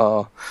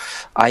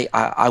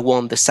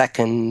the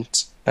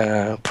second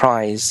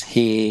prize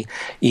here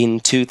in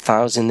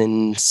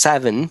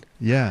 2007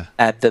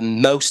 at the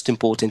most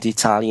important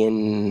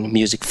Italian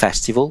music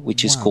festival,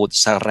 which is called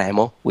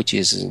Sanremo, which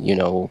is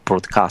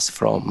broadcast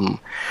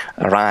from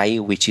Rai,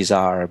 which is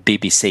our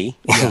BBC.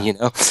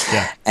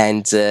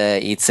 And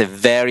it's a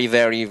very,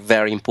 very,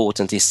 very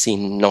important. It's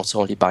seen not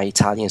only by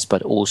Italians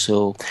but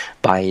also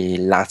by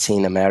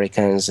Latin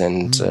Americans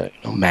and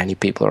many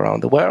people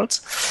around the world.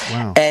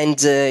 Wow.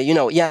 And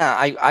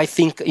I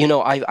think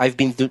I've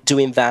been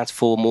doing that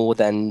for more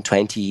than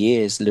 20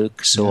 years,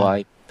 Luke.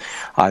 So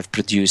I've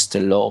produced a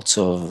lot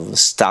of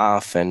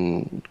stuff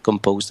and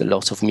composed a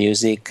lot of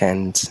music,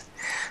 and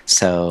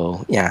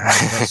so yeah.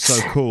 That's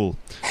so cool.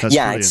 That's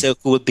yeah, brilliant. It's so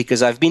cool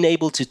because I've been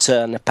able to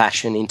turn a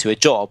passion into a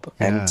job,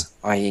 Yeah.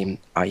 and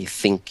I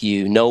think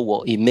you know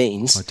what it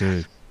means. I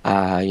do.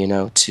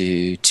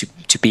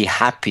 To be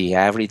happy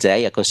every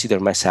day. I consider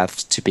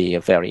myself to be a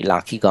very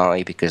lucky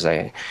guy because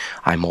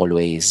I'm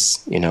always,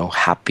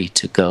 happy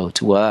to go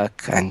to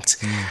work and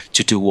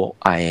to do what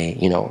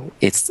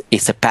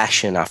it's a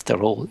passion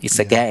after all. It's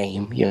a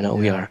game,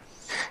 we are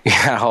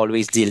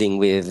always dealing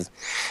with,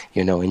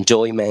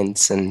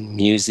 enjoyments and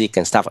music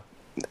and stuff.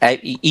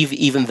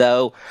 Even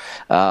though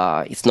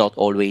it's not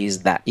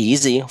always that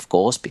easy, of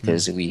course,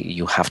 because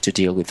you have to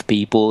deal with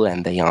people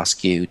and they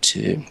ask you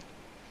to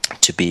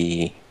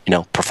be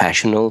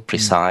professional,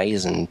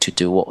 precise, and to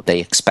do what they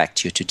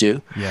expect you to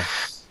do. Yeah.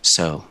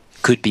 So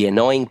could be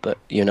annoying, but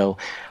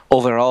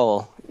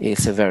overall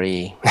it's a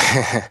very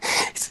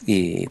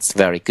it's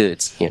very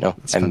good.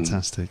 It's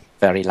fantastic.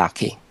 Very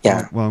lucky.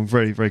 Yeah. Well, I'm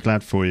very, very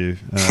glad for you.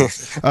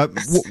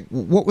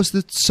 What was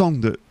the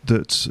song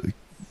that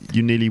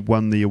you nearly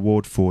won the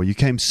award for? You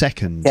came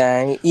second.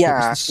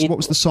 Yeah. What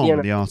was the song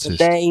and the artist?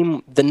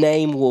 The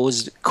name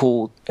was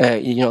called.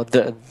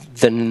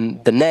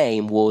 The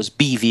name was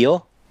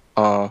Bivio.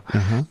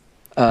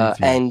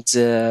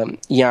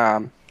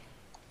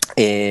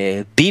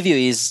 Bivio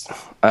is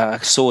a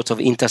sort of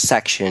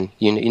intersection.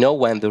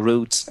 When the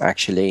route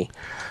actually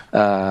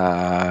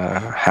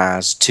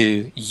has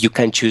two, you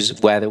can choose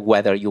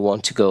whether you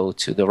want to go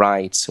to the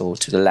right or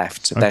to the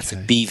left. So that's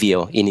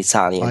bivio in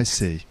Italian. I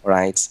see.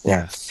 Right.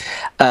 Yeah.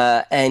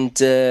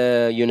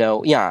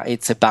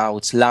 It's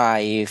about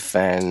life,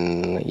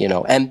 and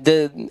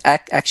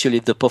actually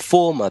the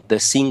performer, the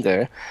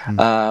singer,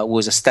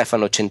 was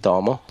Stefano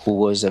Centomo, who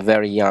was a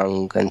very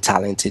young and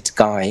talented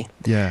guy.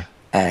 Yeah.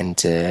 And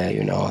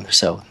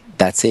so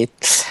that's it.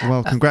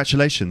 Well,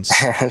 congratulations.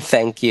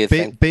 Thank you.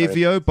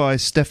 Bivio by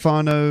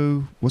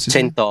Stefano. What's his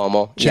name?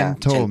 Centomo.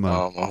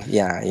 Centomo.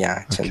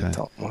 Yeah. Okay.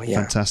 Centomo.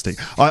 Yeah. Fantastic.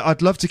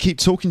 I'd love to keep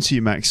talking to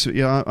you, Max.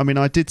 Yeah, I mean,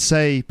 I did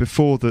say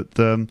before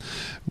that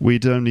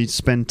we'd only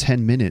spend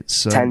 10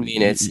 minutes. 10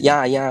 minutes.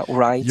 Yeah.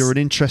 Right. You're an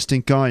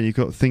interesting guy. You've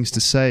got things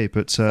to say,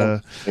 but I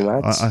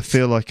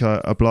feel like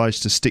I'm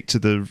obliged to stick to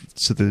the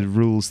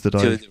rules that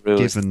I've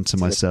given to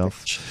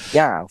myself.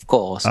 Yeah, of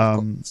course.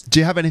 Do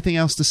you have anything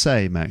else to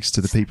say, Max,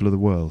 to the people of the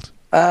world?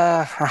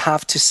 I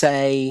have to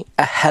say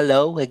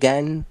hello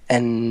again,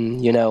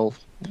 and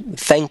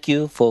thank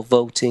you for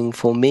voting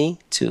for me,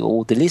 to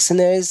all the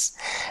listeners,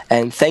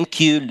 and thank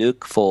you,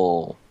 Luke,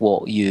 for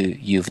what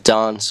you've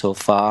done so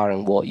far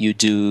and what you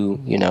do,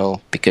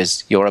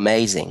 because you're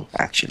amazing,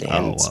 actually.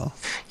 And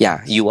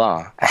yeah, you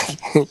are.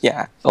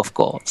 Yeah, of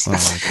course. Oh, I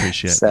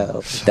appreciate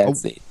that. So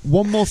that's it.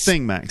 One more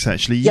thing, Max,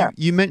 actually.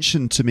 You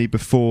mentioned to me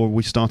before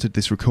we started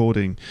this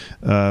recording,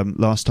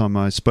 last time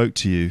I spoke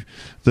to you,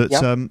 that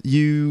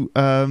you...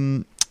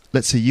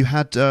 let's see, you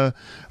had a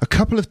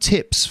couple of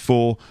tips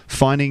for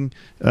finding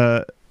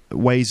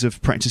ways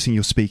of practicing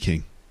your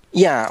speaking.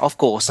 Yeah, of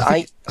course. I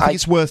think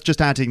it's worth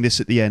just adding this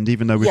at the end,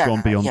 even though we've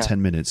gone beyond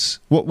 10 minutes.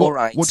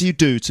 What do you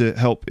do to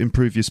help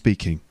improve your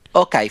speaking?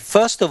 Okay,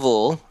 first of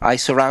all, I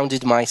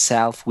surrounded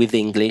myself with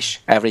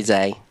English every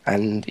day,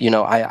 and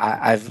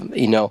I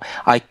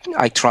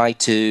try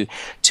to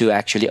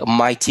actually,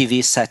 my TV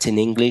is set in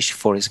English.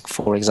 For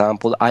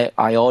example,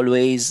 I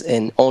always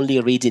and only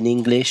read in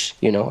English.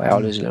 I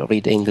always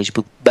read English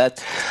book,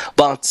 but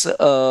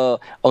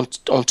on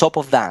top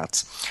of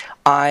that,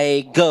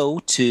 I go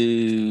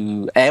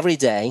to every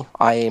day.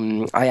 I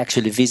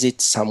actually visit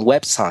some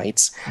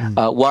websites.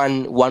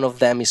 One of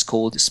them is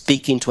called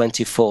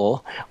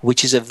Speaking24,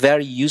 which is a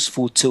very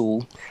useful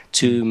tool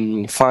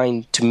to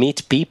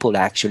meet people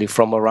actually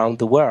from around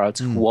the world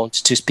who want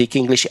to speak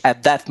English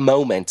at that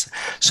moment.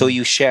 So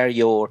you share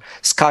your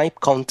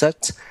Skype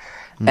contact.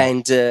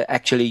 And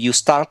actually, you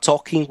start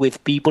talking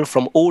with people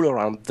from all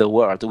around the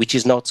world, which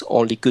is not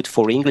only good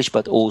for English,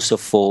 but also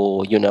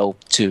for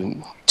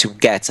to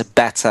get a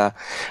better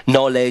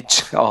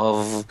knowledge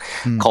of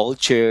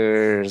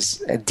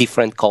cultures,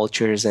 different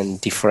cultures,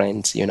 and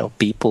different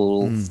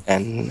people,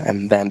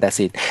 and then that's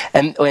it.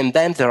 And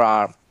then there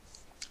are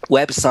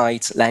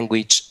websites,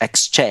 language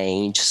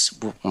exchange,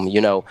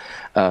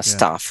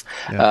 stuff.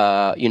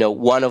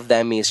 One of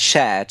them is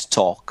Shared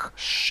Talk.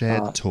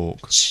 Shared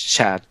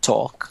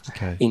Talk.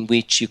 Okay. In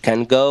which you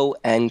can go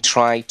and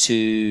try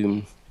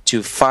to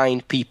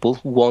find people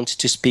who want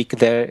to speak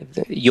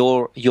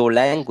your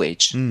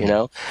language.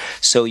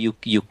 So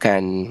you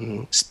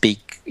can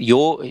speak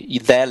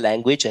their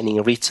language, and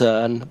in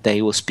return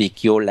they will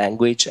speak your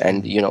language,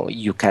 and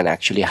you can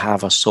actually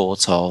have a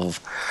sort of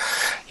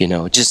you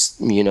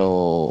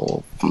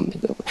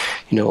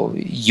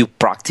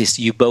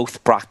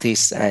both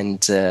practice, and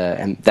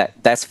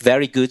that's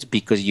very good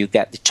because you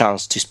get the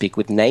chance to speak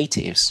with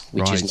natives,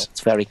 which is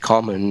not very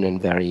common and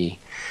very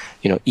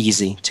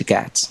easy to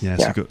get. Yeah,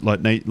 so you've got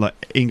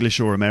like English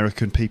or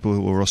American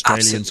people or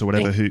Australians or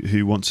whatever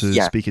who want to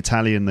speak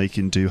Italian. They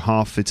can do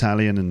half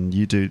Italian, and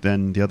you do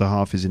then the other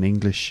half is in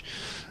English.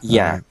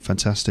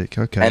 Fantastic.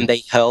 Okay. And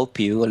they help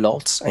you a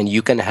lot, and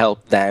you can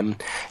help them.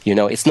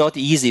 It's not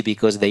easy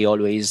because they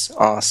always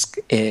ask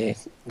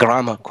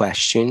grammar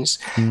questions.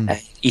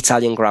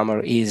 Italian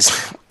grammar is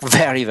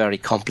very, very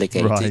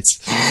complicated. Right.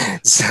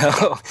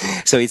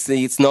 So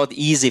it's not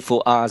easy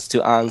for us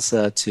to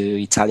answer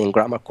to Italian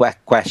grammar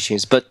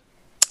questions, but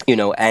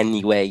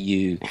anyway,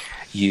 you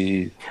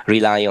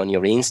rely on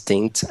your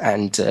instinct,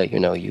 and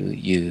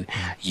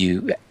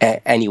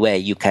anyway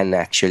you can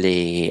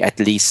actually at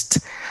least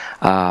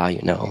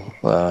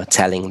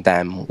telling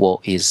them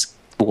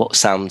what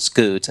sounds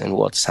good and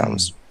what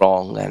sounds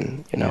wrong,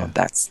 and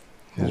that's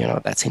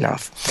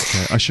enough.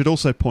 Okay. I should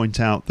also point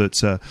out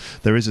that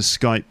there is a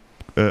Skype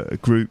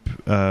group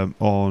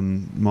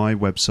on my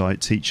website,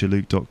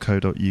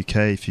 teacherluke.co.uk.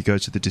 If you go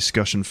to the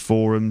discussion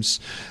forums,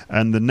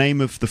 and the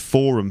name of the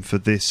forum for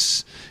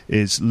this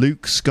is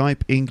Luke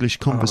Skype English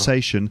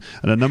Conversation,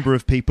 and a number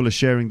of people are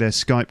sharing their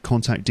Skype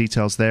contact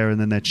details there, and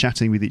then they're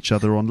chatting with each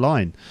other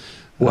online.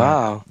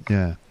 Wow.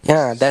 Yeah,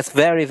 that's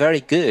very,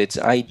 very good.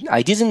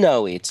 I didn't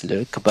know it,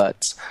 Luke,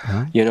 but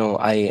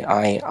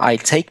I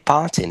take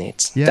part in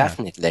it. Yeah.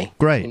 Definitely.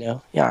 Great.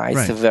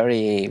 It's a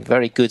very,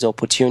 very good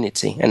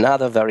opportunity.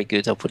 Another very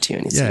good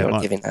opportunity you're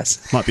giving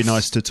us. Might be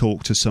nice to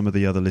talk to some of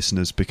the other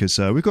listeners, because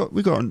we've got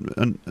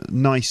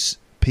nice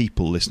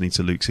people listening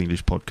to Luke's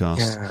English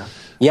podcast.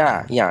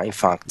 Yeah. In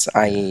fact,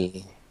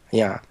 I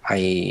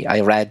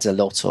read a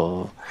lot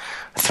of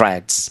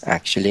threads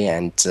actually,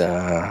 and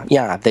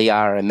they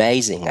are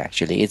amazing.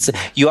 Actually,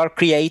 you are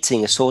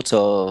creating a sort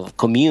of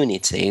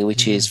community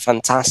which is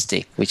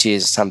fantastic, which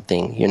is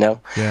something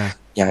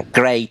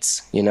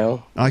great.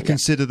 I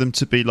consider them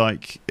to be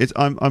like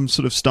I'm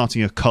sort of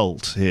starting a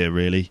cult here,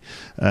 really,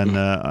 and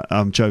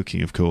I'm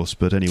joking, of course,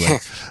 but anyway,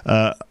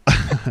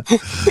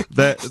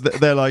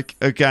 they're like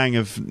a gang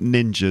of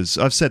ninjas.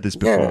 I've said this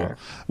before.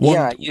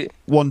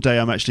 One day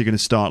I'm actually going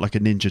to start like a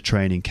ninja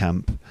training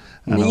camp,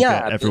 and I'll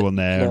get everyone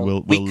there.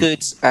 And we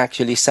could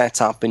actually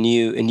set up a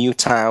new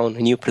town, a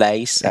new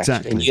place,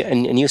 actually, a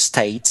new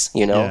state.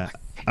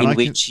 In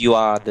which you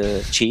are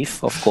the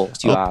chief, of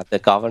course. You are the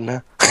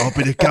governor. I'll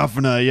be the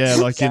governor,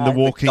 like in The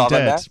Walking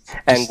Dead.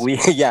 And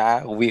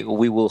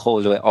we will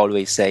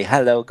always say,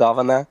 hello,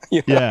 governor.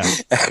 You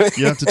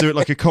have to do it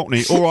like a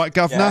Cockney. All right,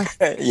 governor.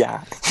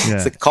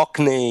 It's a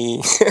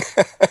Cockney.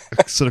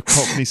 Sort of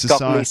Cockney society.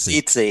 Cockney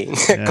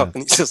city.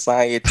 Cockney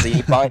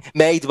society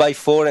made by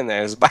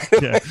foreigners. By the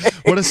way.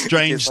 What a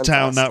strange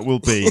town that will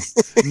be.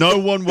 No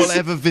one will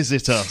ever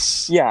visit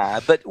us. Yeah,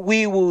 but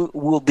we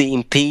will be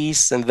in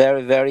peace, and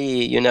very,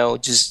 very,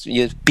 just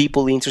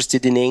people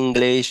interested in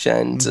English,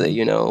 and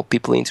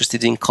people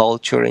interested in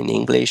culture in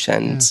English,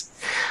 and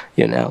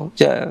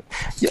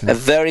a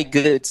very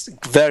good,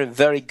 very,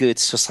 very good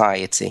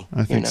society.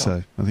 I think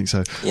so.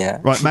 Yeah.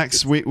 Right,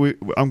 Max,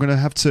 I'm going to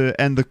have to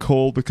end the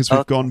call because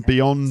we've gone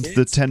beyond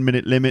the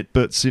 10-minute limit,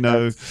 but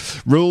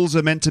rules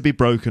are meant to be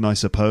broken, I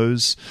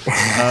suppose.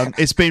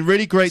 It's been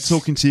really great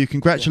talking to you.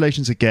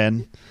 Congratulations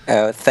again.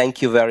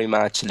 Thank you very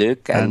much,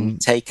 Luke, and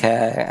take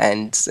care,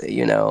 and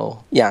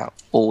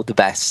all the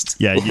best.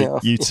 Yeah,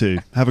 you too.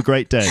 Have a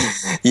great day.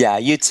 Yeah,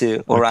 you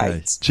too. All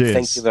right. Cheers.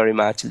 Thank you very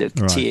much, Luke.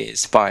 Right.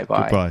 Cheers. Bye.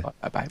 Goodbye.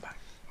 Bye.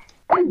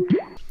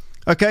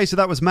 Okay, so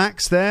that was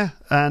Max there,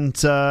 and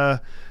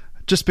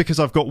just because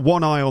I've got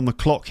one eye on the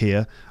clock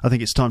here, I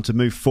think it's time to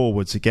move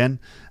forwards again,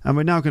 and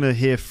we're now going to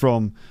hear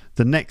from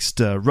the next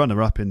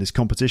runner-up in this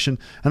competition,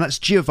 and that's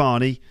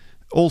Giovanni,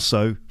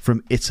 also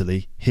from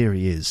Italy. Here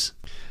he is.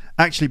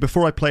 Actually,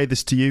 before I play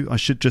this to you, I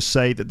should just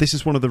say that this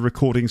is one of the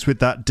recordings with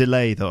that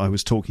delay that I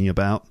was talking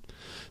about.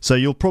 So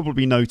you'll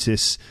probably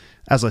notice,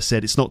 as I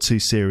said, it's not too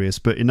serious,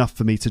 but enough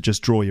for me to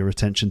just draw your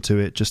attention to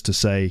it, just to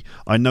say,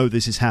 I know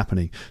this is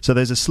happening. So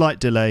there's a slight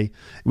delay,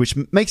 which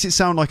makes it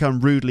sound like I'm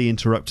rudely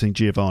interrupting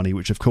Giovanni,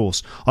 which of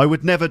course I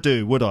would never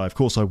do, would I? Of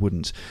course I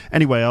wouldn't.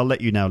 Anyway, I'll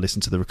let you now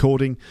listen to the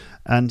recording,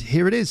 and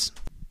here it is.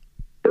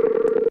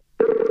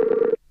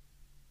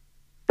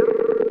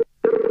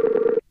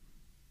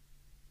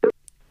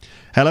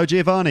 Hello,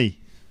 Giovanni.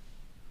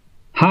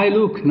 Hi,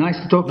 Luke. Nice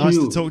to talk to you. Nice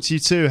to talk to you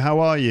too. How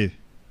are you?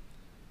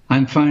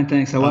 I'm fine,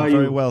 thanks. How are you?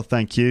 Very well,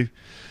 thank you.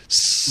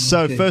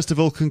 So, First of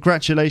all,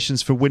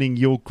 congratulations for winning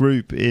your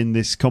group in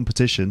this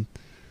competition.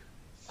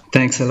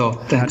 Thanks a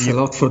lot. Thanks a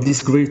lot for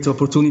this great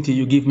opportunity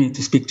you give me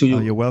to speak to you.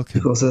 Oh, you're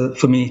welcome. Because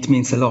for me it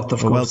means a lot,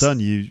 of course. Well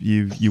done.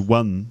 You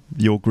won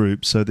your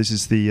group. So this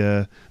is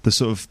the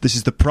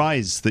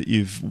prize that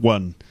you've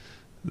won.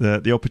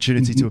 The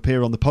opportunity to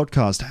appear on the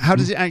podcast. How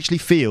does it actually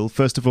feel,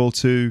 first of all,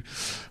 to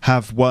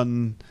have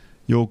won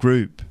your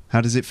group?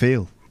 How does it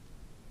feel?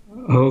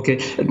 Okay.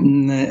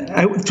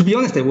 To be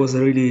honest, I was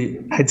really,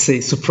 I'd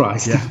say,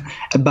 surprised. Yeah.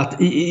 But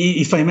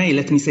if I may,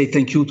 let me say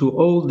thank you to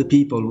all the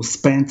people who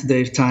spent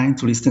their time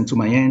to listen to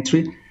my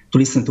entry, to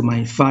listen to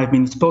my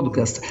 5-minute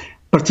podcast,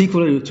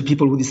 particularly to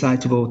people who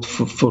decided to vote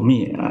for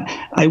me.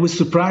 I was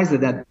surprised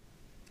that...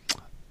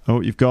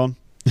 Oh, you've gone?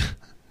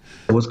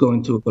 was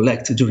going to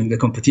collect during the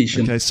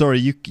competition. Okay, sorry,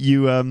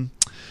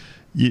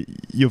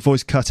 your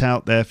voice cut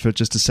out there for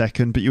just a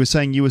second, but you were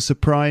saying you were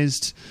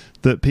surprised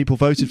that people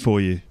voted for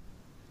you.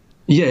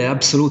 Yeah,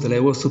 absolutely. I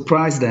was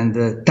surprised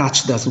and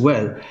touched as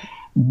well.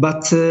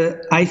 But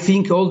I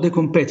think all the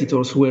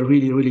competitors were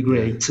really, really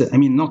great. I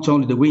mean, not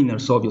only the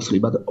winners, obviously,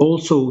 but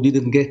also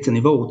didn't get any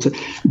vote.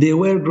 They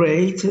were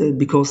great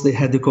because they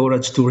had the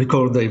courage to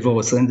record their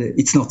voice, and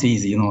it's not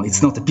easy, you know.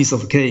 It's not a piece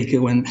of cake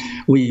when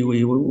we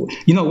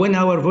when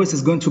our voice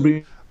is going to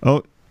be.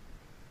 Oh,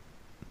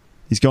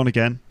 he's gone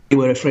again. We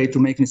were afraid to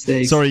make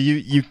mistakes. Sorry,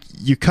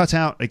 you cut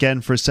out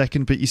again for a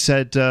second, but you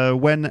said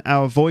when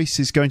our voice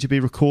is going to be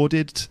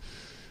recorded.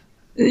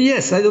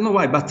 Yes, I don't know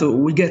why, but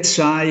we get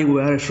shy,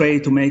 we are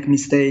afraid to make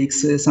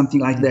mistakes, something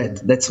like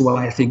that. That's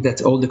why I think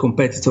that all the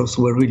competitors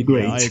were really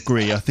great. Yeah, I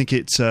agree. I think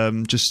it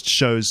just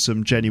shows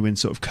some genuine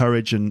sort of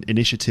courage and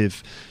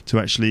initiative to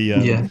actually,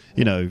 have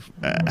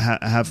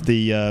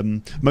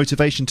the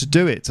motivation to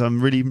do it.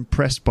 I'm really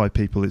impressed by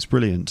people. It's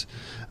brilliant.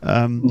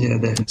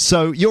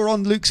 So you're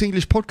on Luke's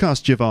English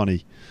podcast,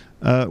 Giovanni.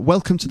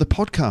 Welcome to the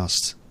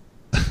podcast.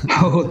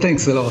 Oh,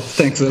 thanks a lot.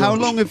 How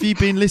long have you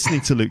been listening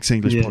to Luke's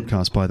English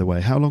podcast, by the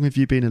way? How long have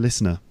you been a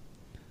listener?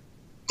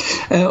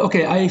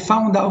 Okay, I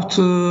found out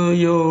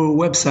your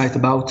website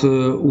about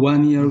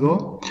 1 year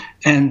ago,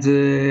 and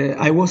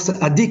I was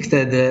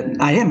addicted.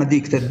 I am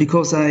addicted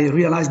because I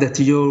realized that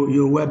your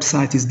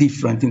website is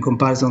different in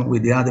comparison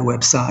with the other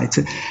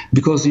websites,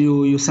 because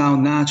you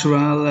sound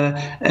natural,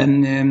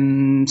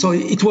 and so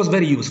it was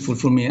very useful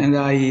for me, and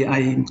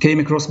I came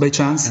across by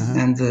chance,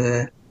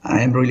 and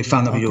I am really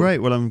fan of you. Great.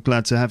 Well, I'm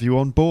glad to have you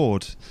on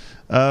board.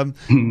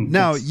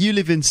 Now, you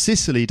live in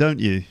Sicily, don't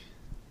you?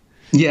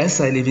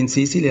 Yes, I live in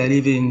Sicily. I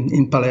live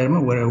in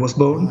Palermo, where I was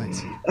born.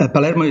 Right.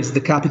 Palermo is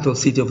the capital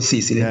city of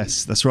Sicily.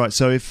 Yes, that's right.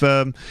 So if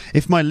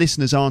my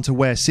listeners aren't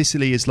aware,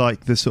 Sicily is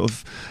like the sort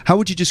of... How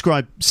would you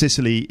describe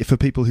Sicily for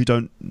people who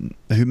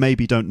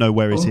maybe don't know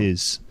where it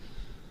is?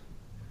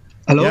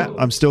 Hello? Yeah,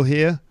 I'm still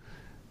here.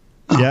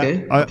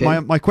 Okay, yeah. okay.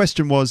 My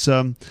question was,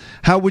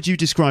 how would you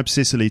describe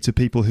Sicily to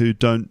people who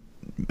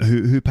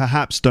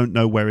perhaps don't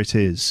know where it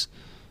is?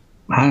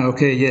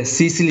 Okay, yes.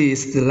 Sicily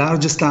is the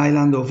largest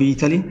island of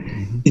Italy.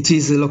 Mm-hmm. It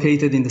is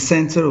located in the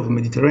center of the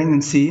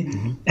Mediterranean Sea.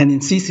 Mm-hmm. And in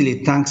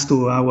Sicily, thanks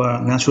to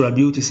our natural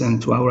beauties and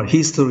to our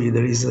history,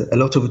 there is a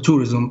lot of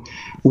tourism.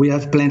 We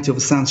have plenty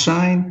of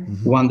sunshine,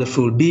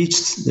 wonderful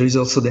beaches. There is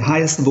also the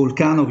highest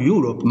volcano of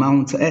Europe,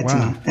 Mount Etna.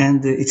 Wow.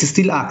 And it's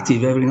still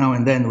active. Every now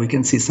and then we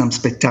can see some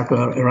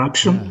spectacular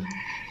eruption.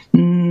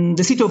 Yeah.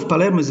 The city of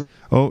Palermo is...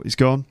 Oh, he's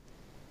gone.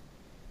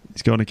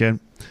 He's gone again.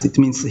 It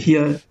means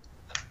here...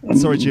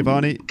 Sorry,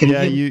 Giovanni.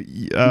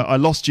 I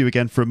lost you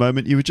again for a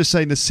moment. You were just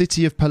saying the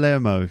city of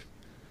Palermo.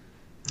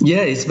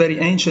 Yeah, it's very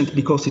ancient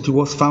because it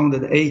was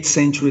founded 8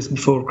 centuries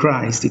before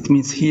Christ. It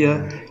means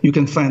here you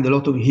can find a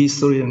lot of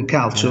history and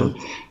culture.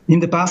 Yeah. In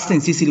the past,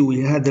 in Sicily,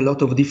 we had a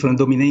lot of different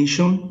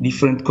domination,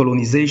 different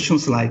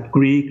colonizations like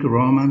Greek,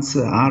 Romans,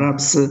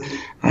 Arabs,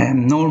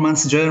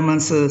 Normans,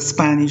 Germans,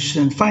 Spanish,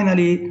 and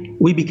finally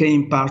we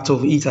became part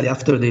of Italy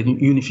after the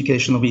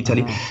unification of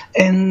Italy.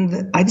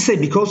 And I'd say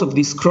because of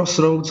this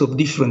crossroads of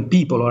different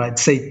people, or I'd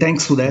say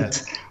thanks to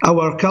that,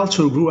 our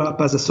culture grew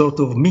up as a sort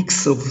of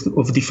mix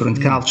of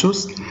different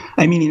cultures.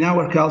 I mean, in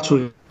our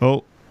culture...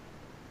 Oh,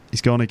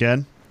 he's gone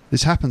again.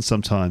 This happens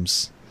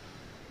sometimes.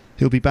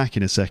 He'll be back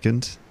in a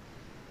second.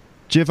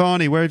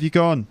 Giovanni, where have you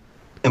gone?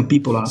 And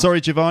people are...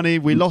 Sorry, Giovanni,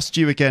 we lost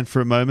you again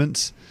for a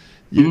moment.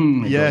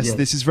 Yes,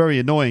 this is very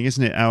annoying,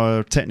 isn't it?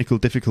 Our technical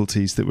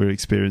difficulties that we're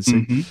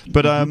experiencing.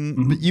 But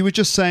you were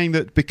just saying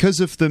that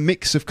because of the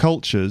mix of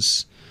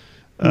cultures...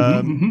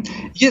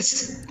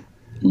 Yes.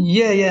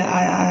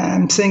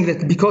 I'm saying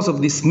that because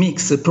of this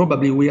mix,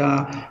 probably we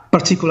are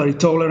particularly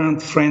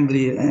tolerant,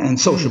 friendly, and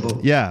sociable.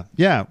 Yeah.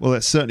 Well,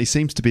 that certainly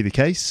seems to be the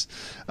case.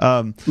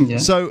 So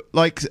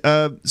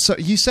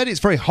you said it's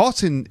very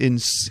hot in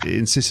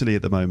Sicily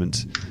at the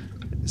moment.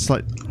 It's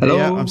like, hello?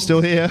 Yeah, I'm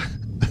still here.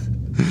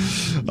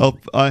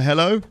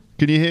 Hello?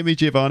 Can you hear me,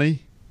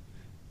 Giovanni?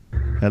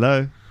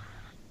 Hello?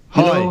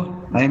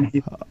 Hello, hi. I am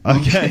here.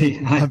 Okay,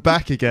 I'm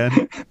back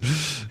again.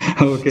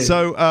 Okay.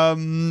 So,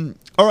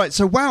 all right.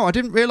 So, wow, I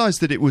didn't realise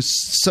that it was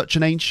such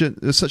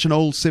an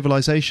old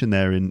civilization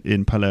there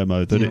in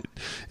Palermo. That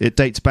it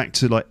dates back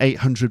to like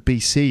 800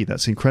 BC.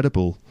 That's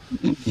incredible.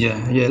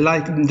 Yeah,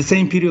 like the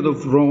same period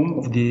of Rome,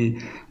 of the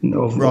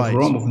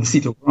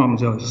city of Rome.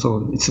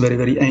 So it's very,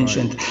 very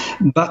ancient.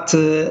 Right. But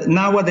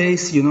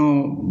nowadays,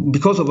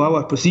 because of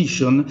our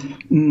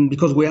position,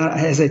 because we are,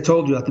 as I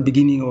told you at the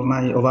beginning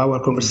of our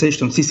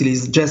conversation, Sicily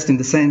is just in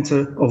the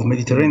center of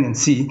Mediterranean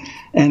Sea,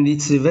 and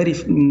it's very.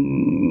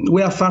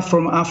 We are far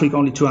from Africa,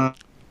 only 2 hours.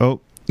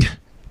 Oh,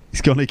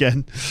 he's gone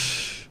again.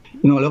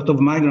 A lot of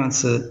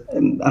migrants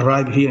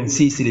arrive here in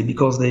Sicily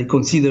because they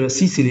consider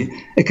Sicily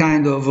a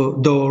kind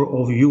of door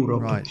of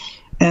Europe. Right.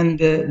 And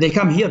they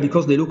come here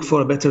because they look for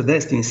a better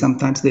destiny.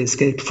 Sometimes they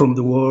escape from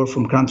the war,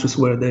 from countries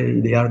where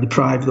they are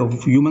deprived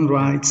of human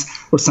rights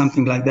or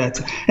something like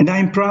that. And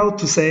I'm proud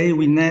to say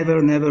we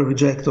never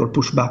reject or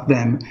push back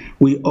them.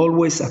 We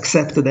always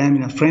accept them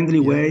in a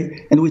friendly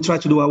way, and we try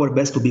to do our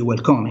best to be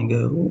welcoming.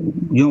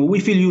 We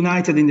feel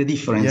united in the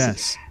difference.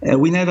 Yes.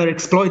 We never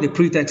exploit the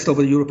pretext of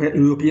the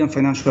European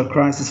financial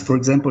crisis, for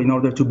example, in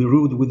order to be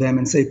rude with them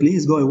and say,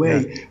 please go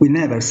away. Yeah. We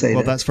never say that.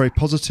 Well, that's very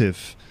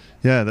positive.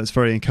 Yeah, that's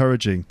very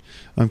encouraging.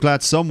 I'm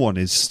glad someone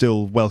is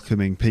still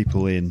welcoming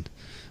people in,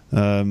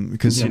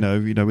 because you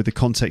know, with the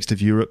context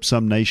of Europe,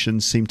 some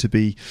nations seem to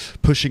be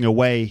pushing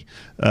away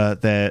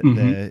their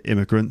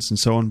immigrants and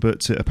so on,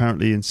 but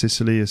apparently in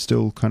Sicily are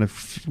still kind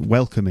of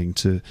welcoming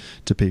to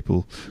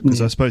people, because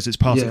I suppose it's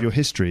part of your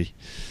history.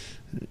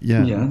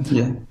 Yeah.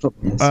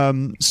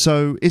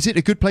 So, is it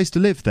a good place to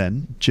live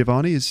then,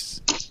 Giovanni?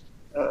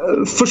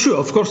 For sure,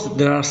 of course,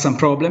 there are some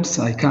problems.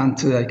 I can't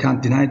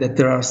deny that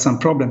there are some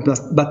problems.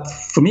 But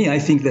for me, I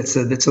think that's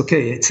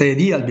okay. It's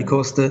ideal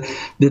because the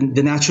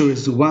nature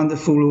is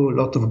wonderful. A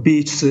lot of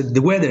beaches.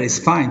 The weather is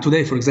fine.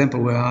 Today, for example,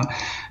 we are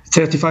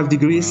 35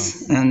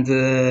 degrees, and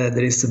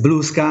there is a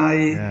blue sky.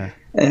 Yeah.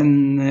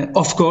 And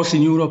of course,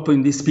 in Europe,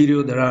 in this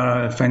period, there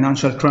are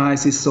financial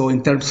crises. So,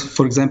 in terms,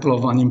 for example,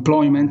 of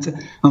unemployment,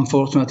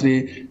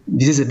 unfortunately,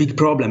 this is a big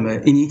problem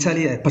in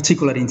Italy,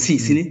 particularly in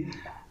Sicily.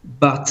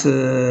 But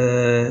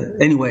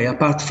anyway,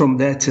 apart from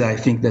that, I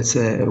think that's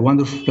a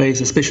wonderful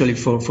place, especially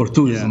for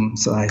tourism. Yeah.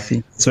 So I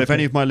think. So if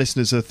any of my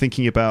listeners are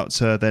thinking about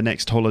their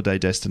next holiday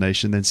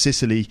destination, then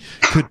Sicily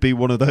could be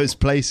one of those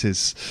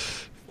places.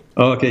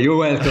 Okay, you're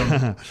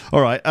welcome.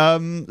 All right.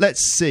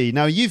 Let's see.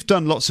 Now you've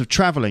done lots of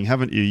travelling,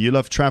 haven't you? You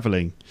love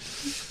travelling.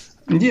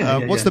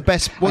 Yeah. What's the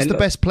best? What's the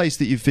best place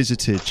that you've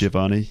visited,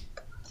 Giovanni?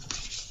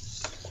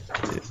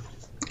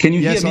 Can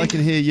you hear me? Yes, I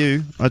can hear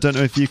you. I don't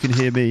know if you can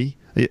hear me.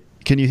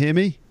 Can you hear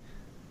me?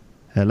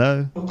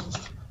 Hello?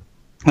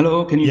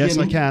 Hello, can you hear me? Yes,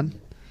 I can.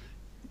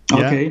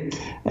 Okay.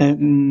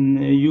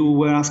 You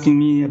were asking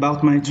me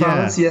about my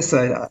travels? Yeah.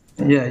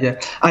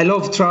 Yes, I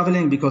love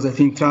traveling because I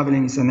think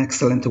traveling is an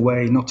excellent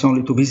way not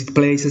only to visit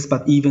places,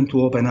 but even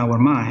to open our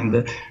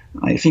mind.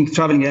 I think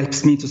traveling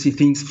helps me to see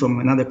things from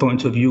another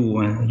point of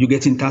view. You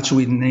get in touch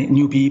with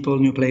new people,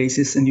 new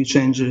places, and you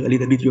change a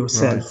little bit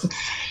yourself. Right.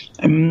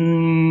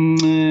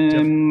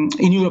 In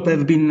Europe,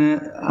 I've been,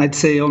 I'd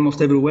say,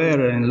 almost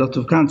everywhere in a lot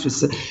of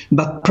countries.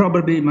 But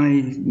probably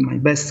my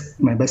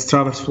best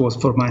travels was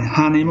for my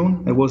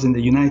honeymoon. I was in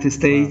the United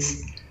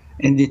States,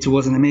 and it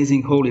was an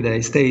amazing holiday.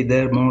 I stayed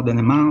there more than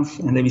a month,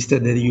 and I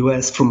visited the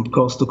U.S. from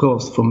coast to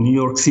coast, from New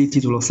York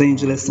City to Los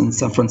Angeles and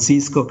San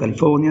Francisco,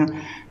 California,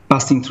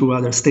 passing through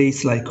other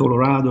states like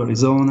Colorado,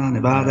 Arizona,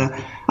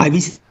 Nevada. I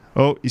visited.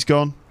 Oh, he's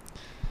gone.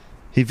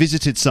 He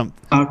visited some.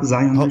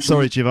 Zion.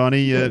 Sorry,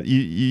 Giovanni.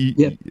 You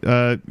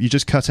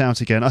just cut out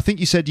again. I think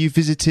you said you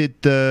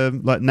visited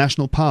like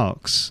national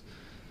parks.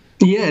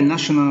 Yeah,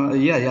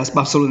 yes,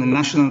 absolutely.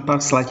 National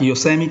parks like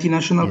Yosemite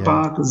National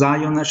Park,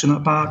 Zion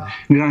National Park,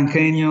 Grand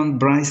Canyon,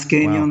 Bryce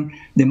Canyon,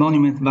 the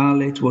Monument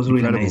Valley. It was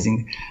really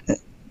amazing.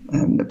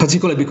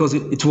 Particularly because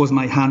it was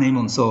my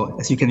honeymoon, so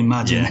as you can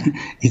imagine,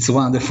 it's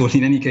wonderful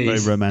in any case.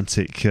 Very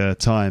romantic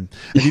time.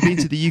 Have you been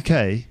to the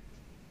UK?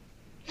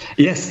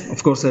 Yes,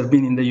 of course, I've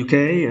been in the UK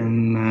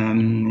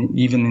and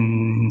even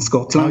in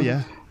Scotland. Oh,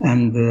 yeah.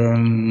 And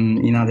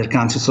in other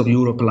countries of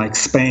Europe like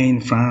Spain,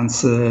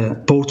 France,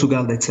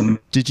 Portugal. That's amazing.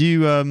 Did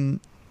you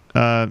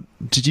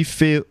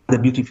feel the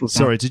beautiful?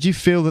 Did you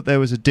feel that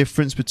there was a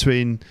difference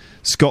between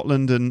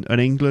Scotland and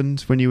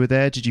England when you were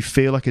there? Did you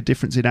feel like a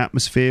difference in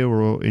atmosphere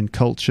or in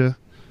culture?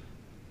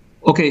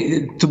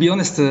 Okay, to be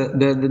honest,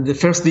 the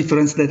first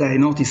difference that I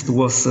noticed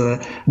was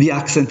the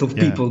accent of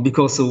people,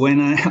 because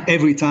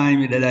every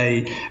time that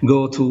I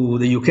go to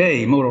the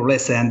UK, more or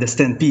less I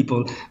understand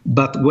people.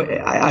 But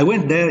I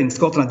went there in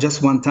Scotland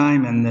just one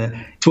time, and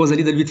it was a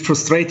little bit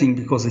frustrating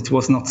because it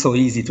was not so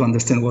easy to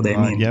understand what they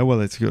mean. Yeah,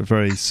 well, it's got a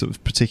very sort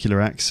of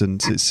particular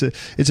accent. It's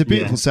a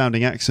beautiful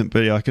sounding accent,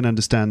 but I can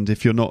understand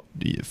if you're not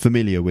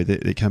familiar with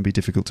it, it can be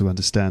difficult to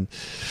understand.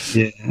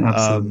 Yeah,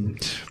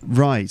 absolutely.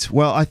 Right.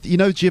 Well,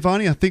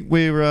 Giovanni, I think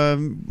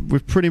we're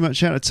pretty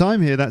much out of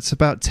time here. That's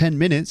about 10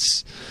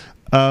 minutes.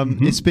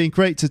 It's been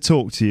great to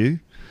talk to you.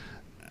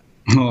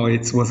 Oh,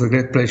 it was a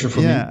great pleasure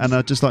for me. Yeah, and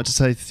I'd just like to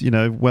say,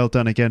 well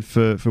done again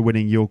for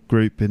winning your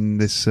group in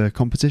this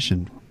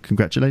competition.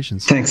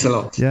 Congratulations. Thanks a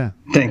lot. Yeah.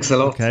 Thanks a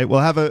lot. Okay,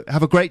 well, have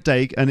a great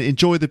day and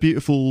enjoy the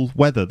beautiful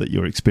weather that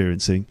you're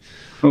experiencing.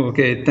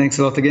 Okay, thanks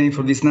a lot again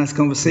for this nice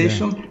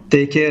conversation. Yeah.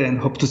 Take care and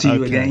hope to see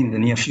you again in the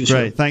near future.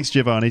 Great. Thanks,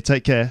 Giovanni.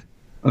 Take care.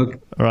 Okay.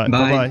 All right.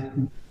 Bye.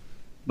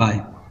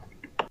 Bye.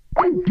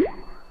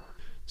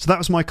 So that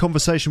was my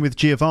conversation with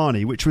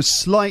Giovanni, which was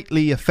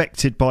slightly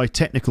affected by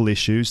technical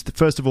issues.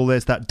 First of all,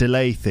 there's that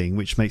delay thing,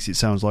 which makes it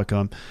sounds like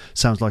I'm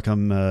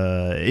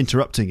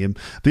interrupting him.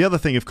 The other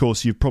thing, of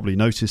course, you've probably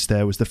noticed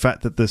there was the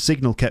fact that the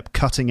signal kept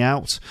cutting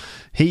out.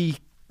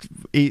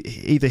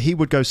 Either he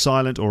would go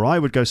silent or I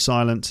would go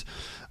silent.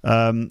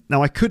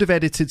 Now, I could have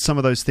edited some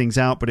of those things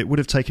out, but it would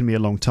have taken me a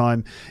long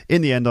time.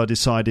 In the end, I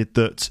decided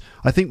that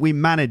I think we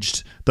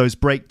managed those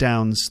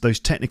breakdowns, those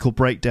technical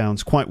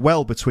breakdowns, quite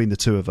well between the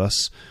two of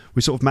us.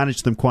 We sort of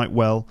managed them quite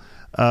well.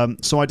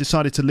 So I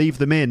decided to leave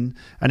them in.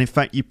 And in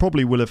fact, you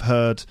probably will have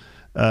heard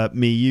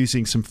me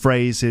using some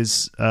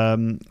phrases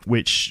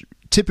which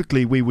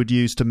typically we would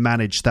use to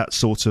manage that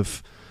sort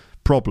of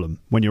problem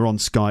when you're on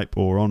Skype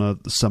or on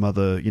some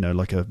other,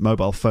 like a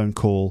mobile phone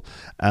call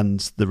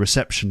and the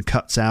reception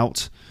cuts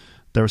out.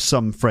 There are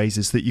some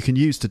phrases that you can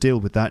use to deal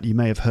with that. You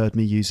may have heard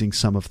me using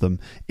some of them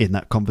in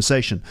that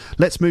conversation.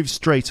 Let's move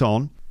straight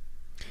on.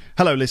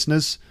 Hello,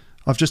 listeners.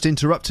 I've just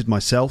interrupted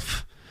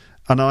myself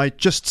and I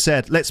just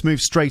said, let's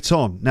move straight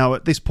on. Now,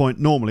 at this point,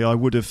 normally I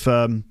would have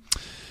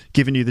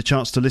given you the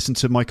chance to listen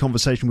to my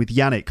conversation with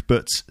Yannick,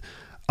 but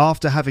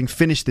after having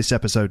finished this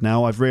episode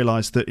now, I've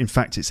realised that, in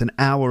fact, it's an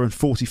hour and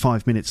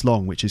 45 minutes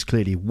long, which is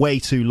clearly way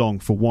too long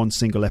for one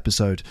single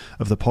episode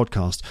of the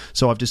podcast.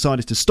 So I've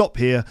decided to stop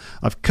here.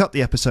 I've cut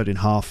the episode in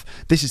half.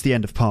 This is the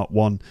end of part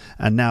 1.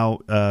 And now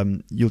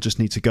you'll just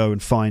need to go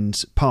and find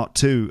part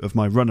 2 of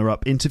my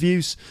runner-up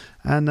interviews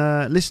and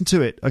listen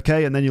to it,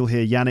 okay? And then you'll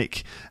hear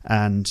Yannick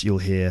and you'll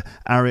hear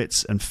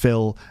Aritz and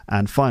Phil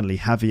and finally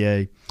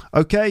Javier.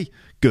 Okay?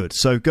 Good.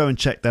 So go and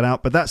check that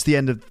out. But that's the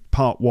end of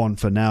part 1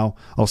 for now.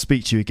 I'll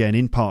speak to you again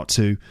in part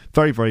 2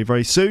 very, very,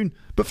 very soon.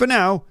 But for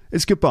now,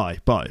 it's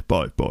goodbye. Bye,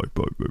 bye, bye,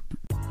 bye,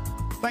 bye.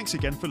 Thanks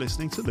again for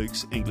listening to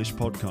Luke's English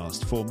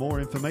podcast. For more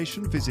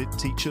information, visit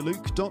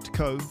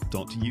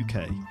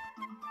teacherluke.co.uk.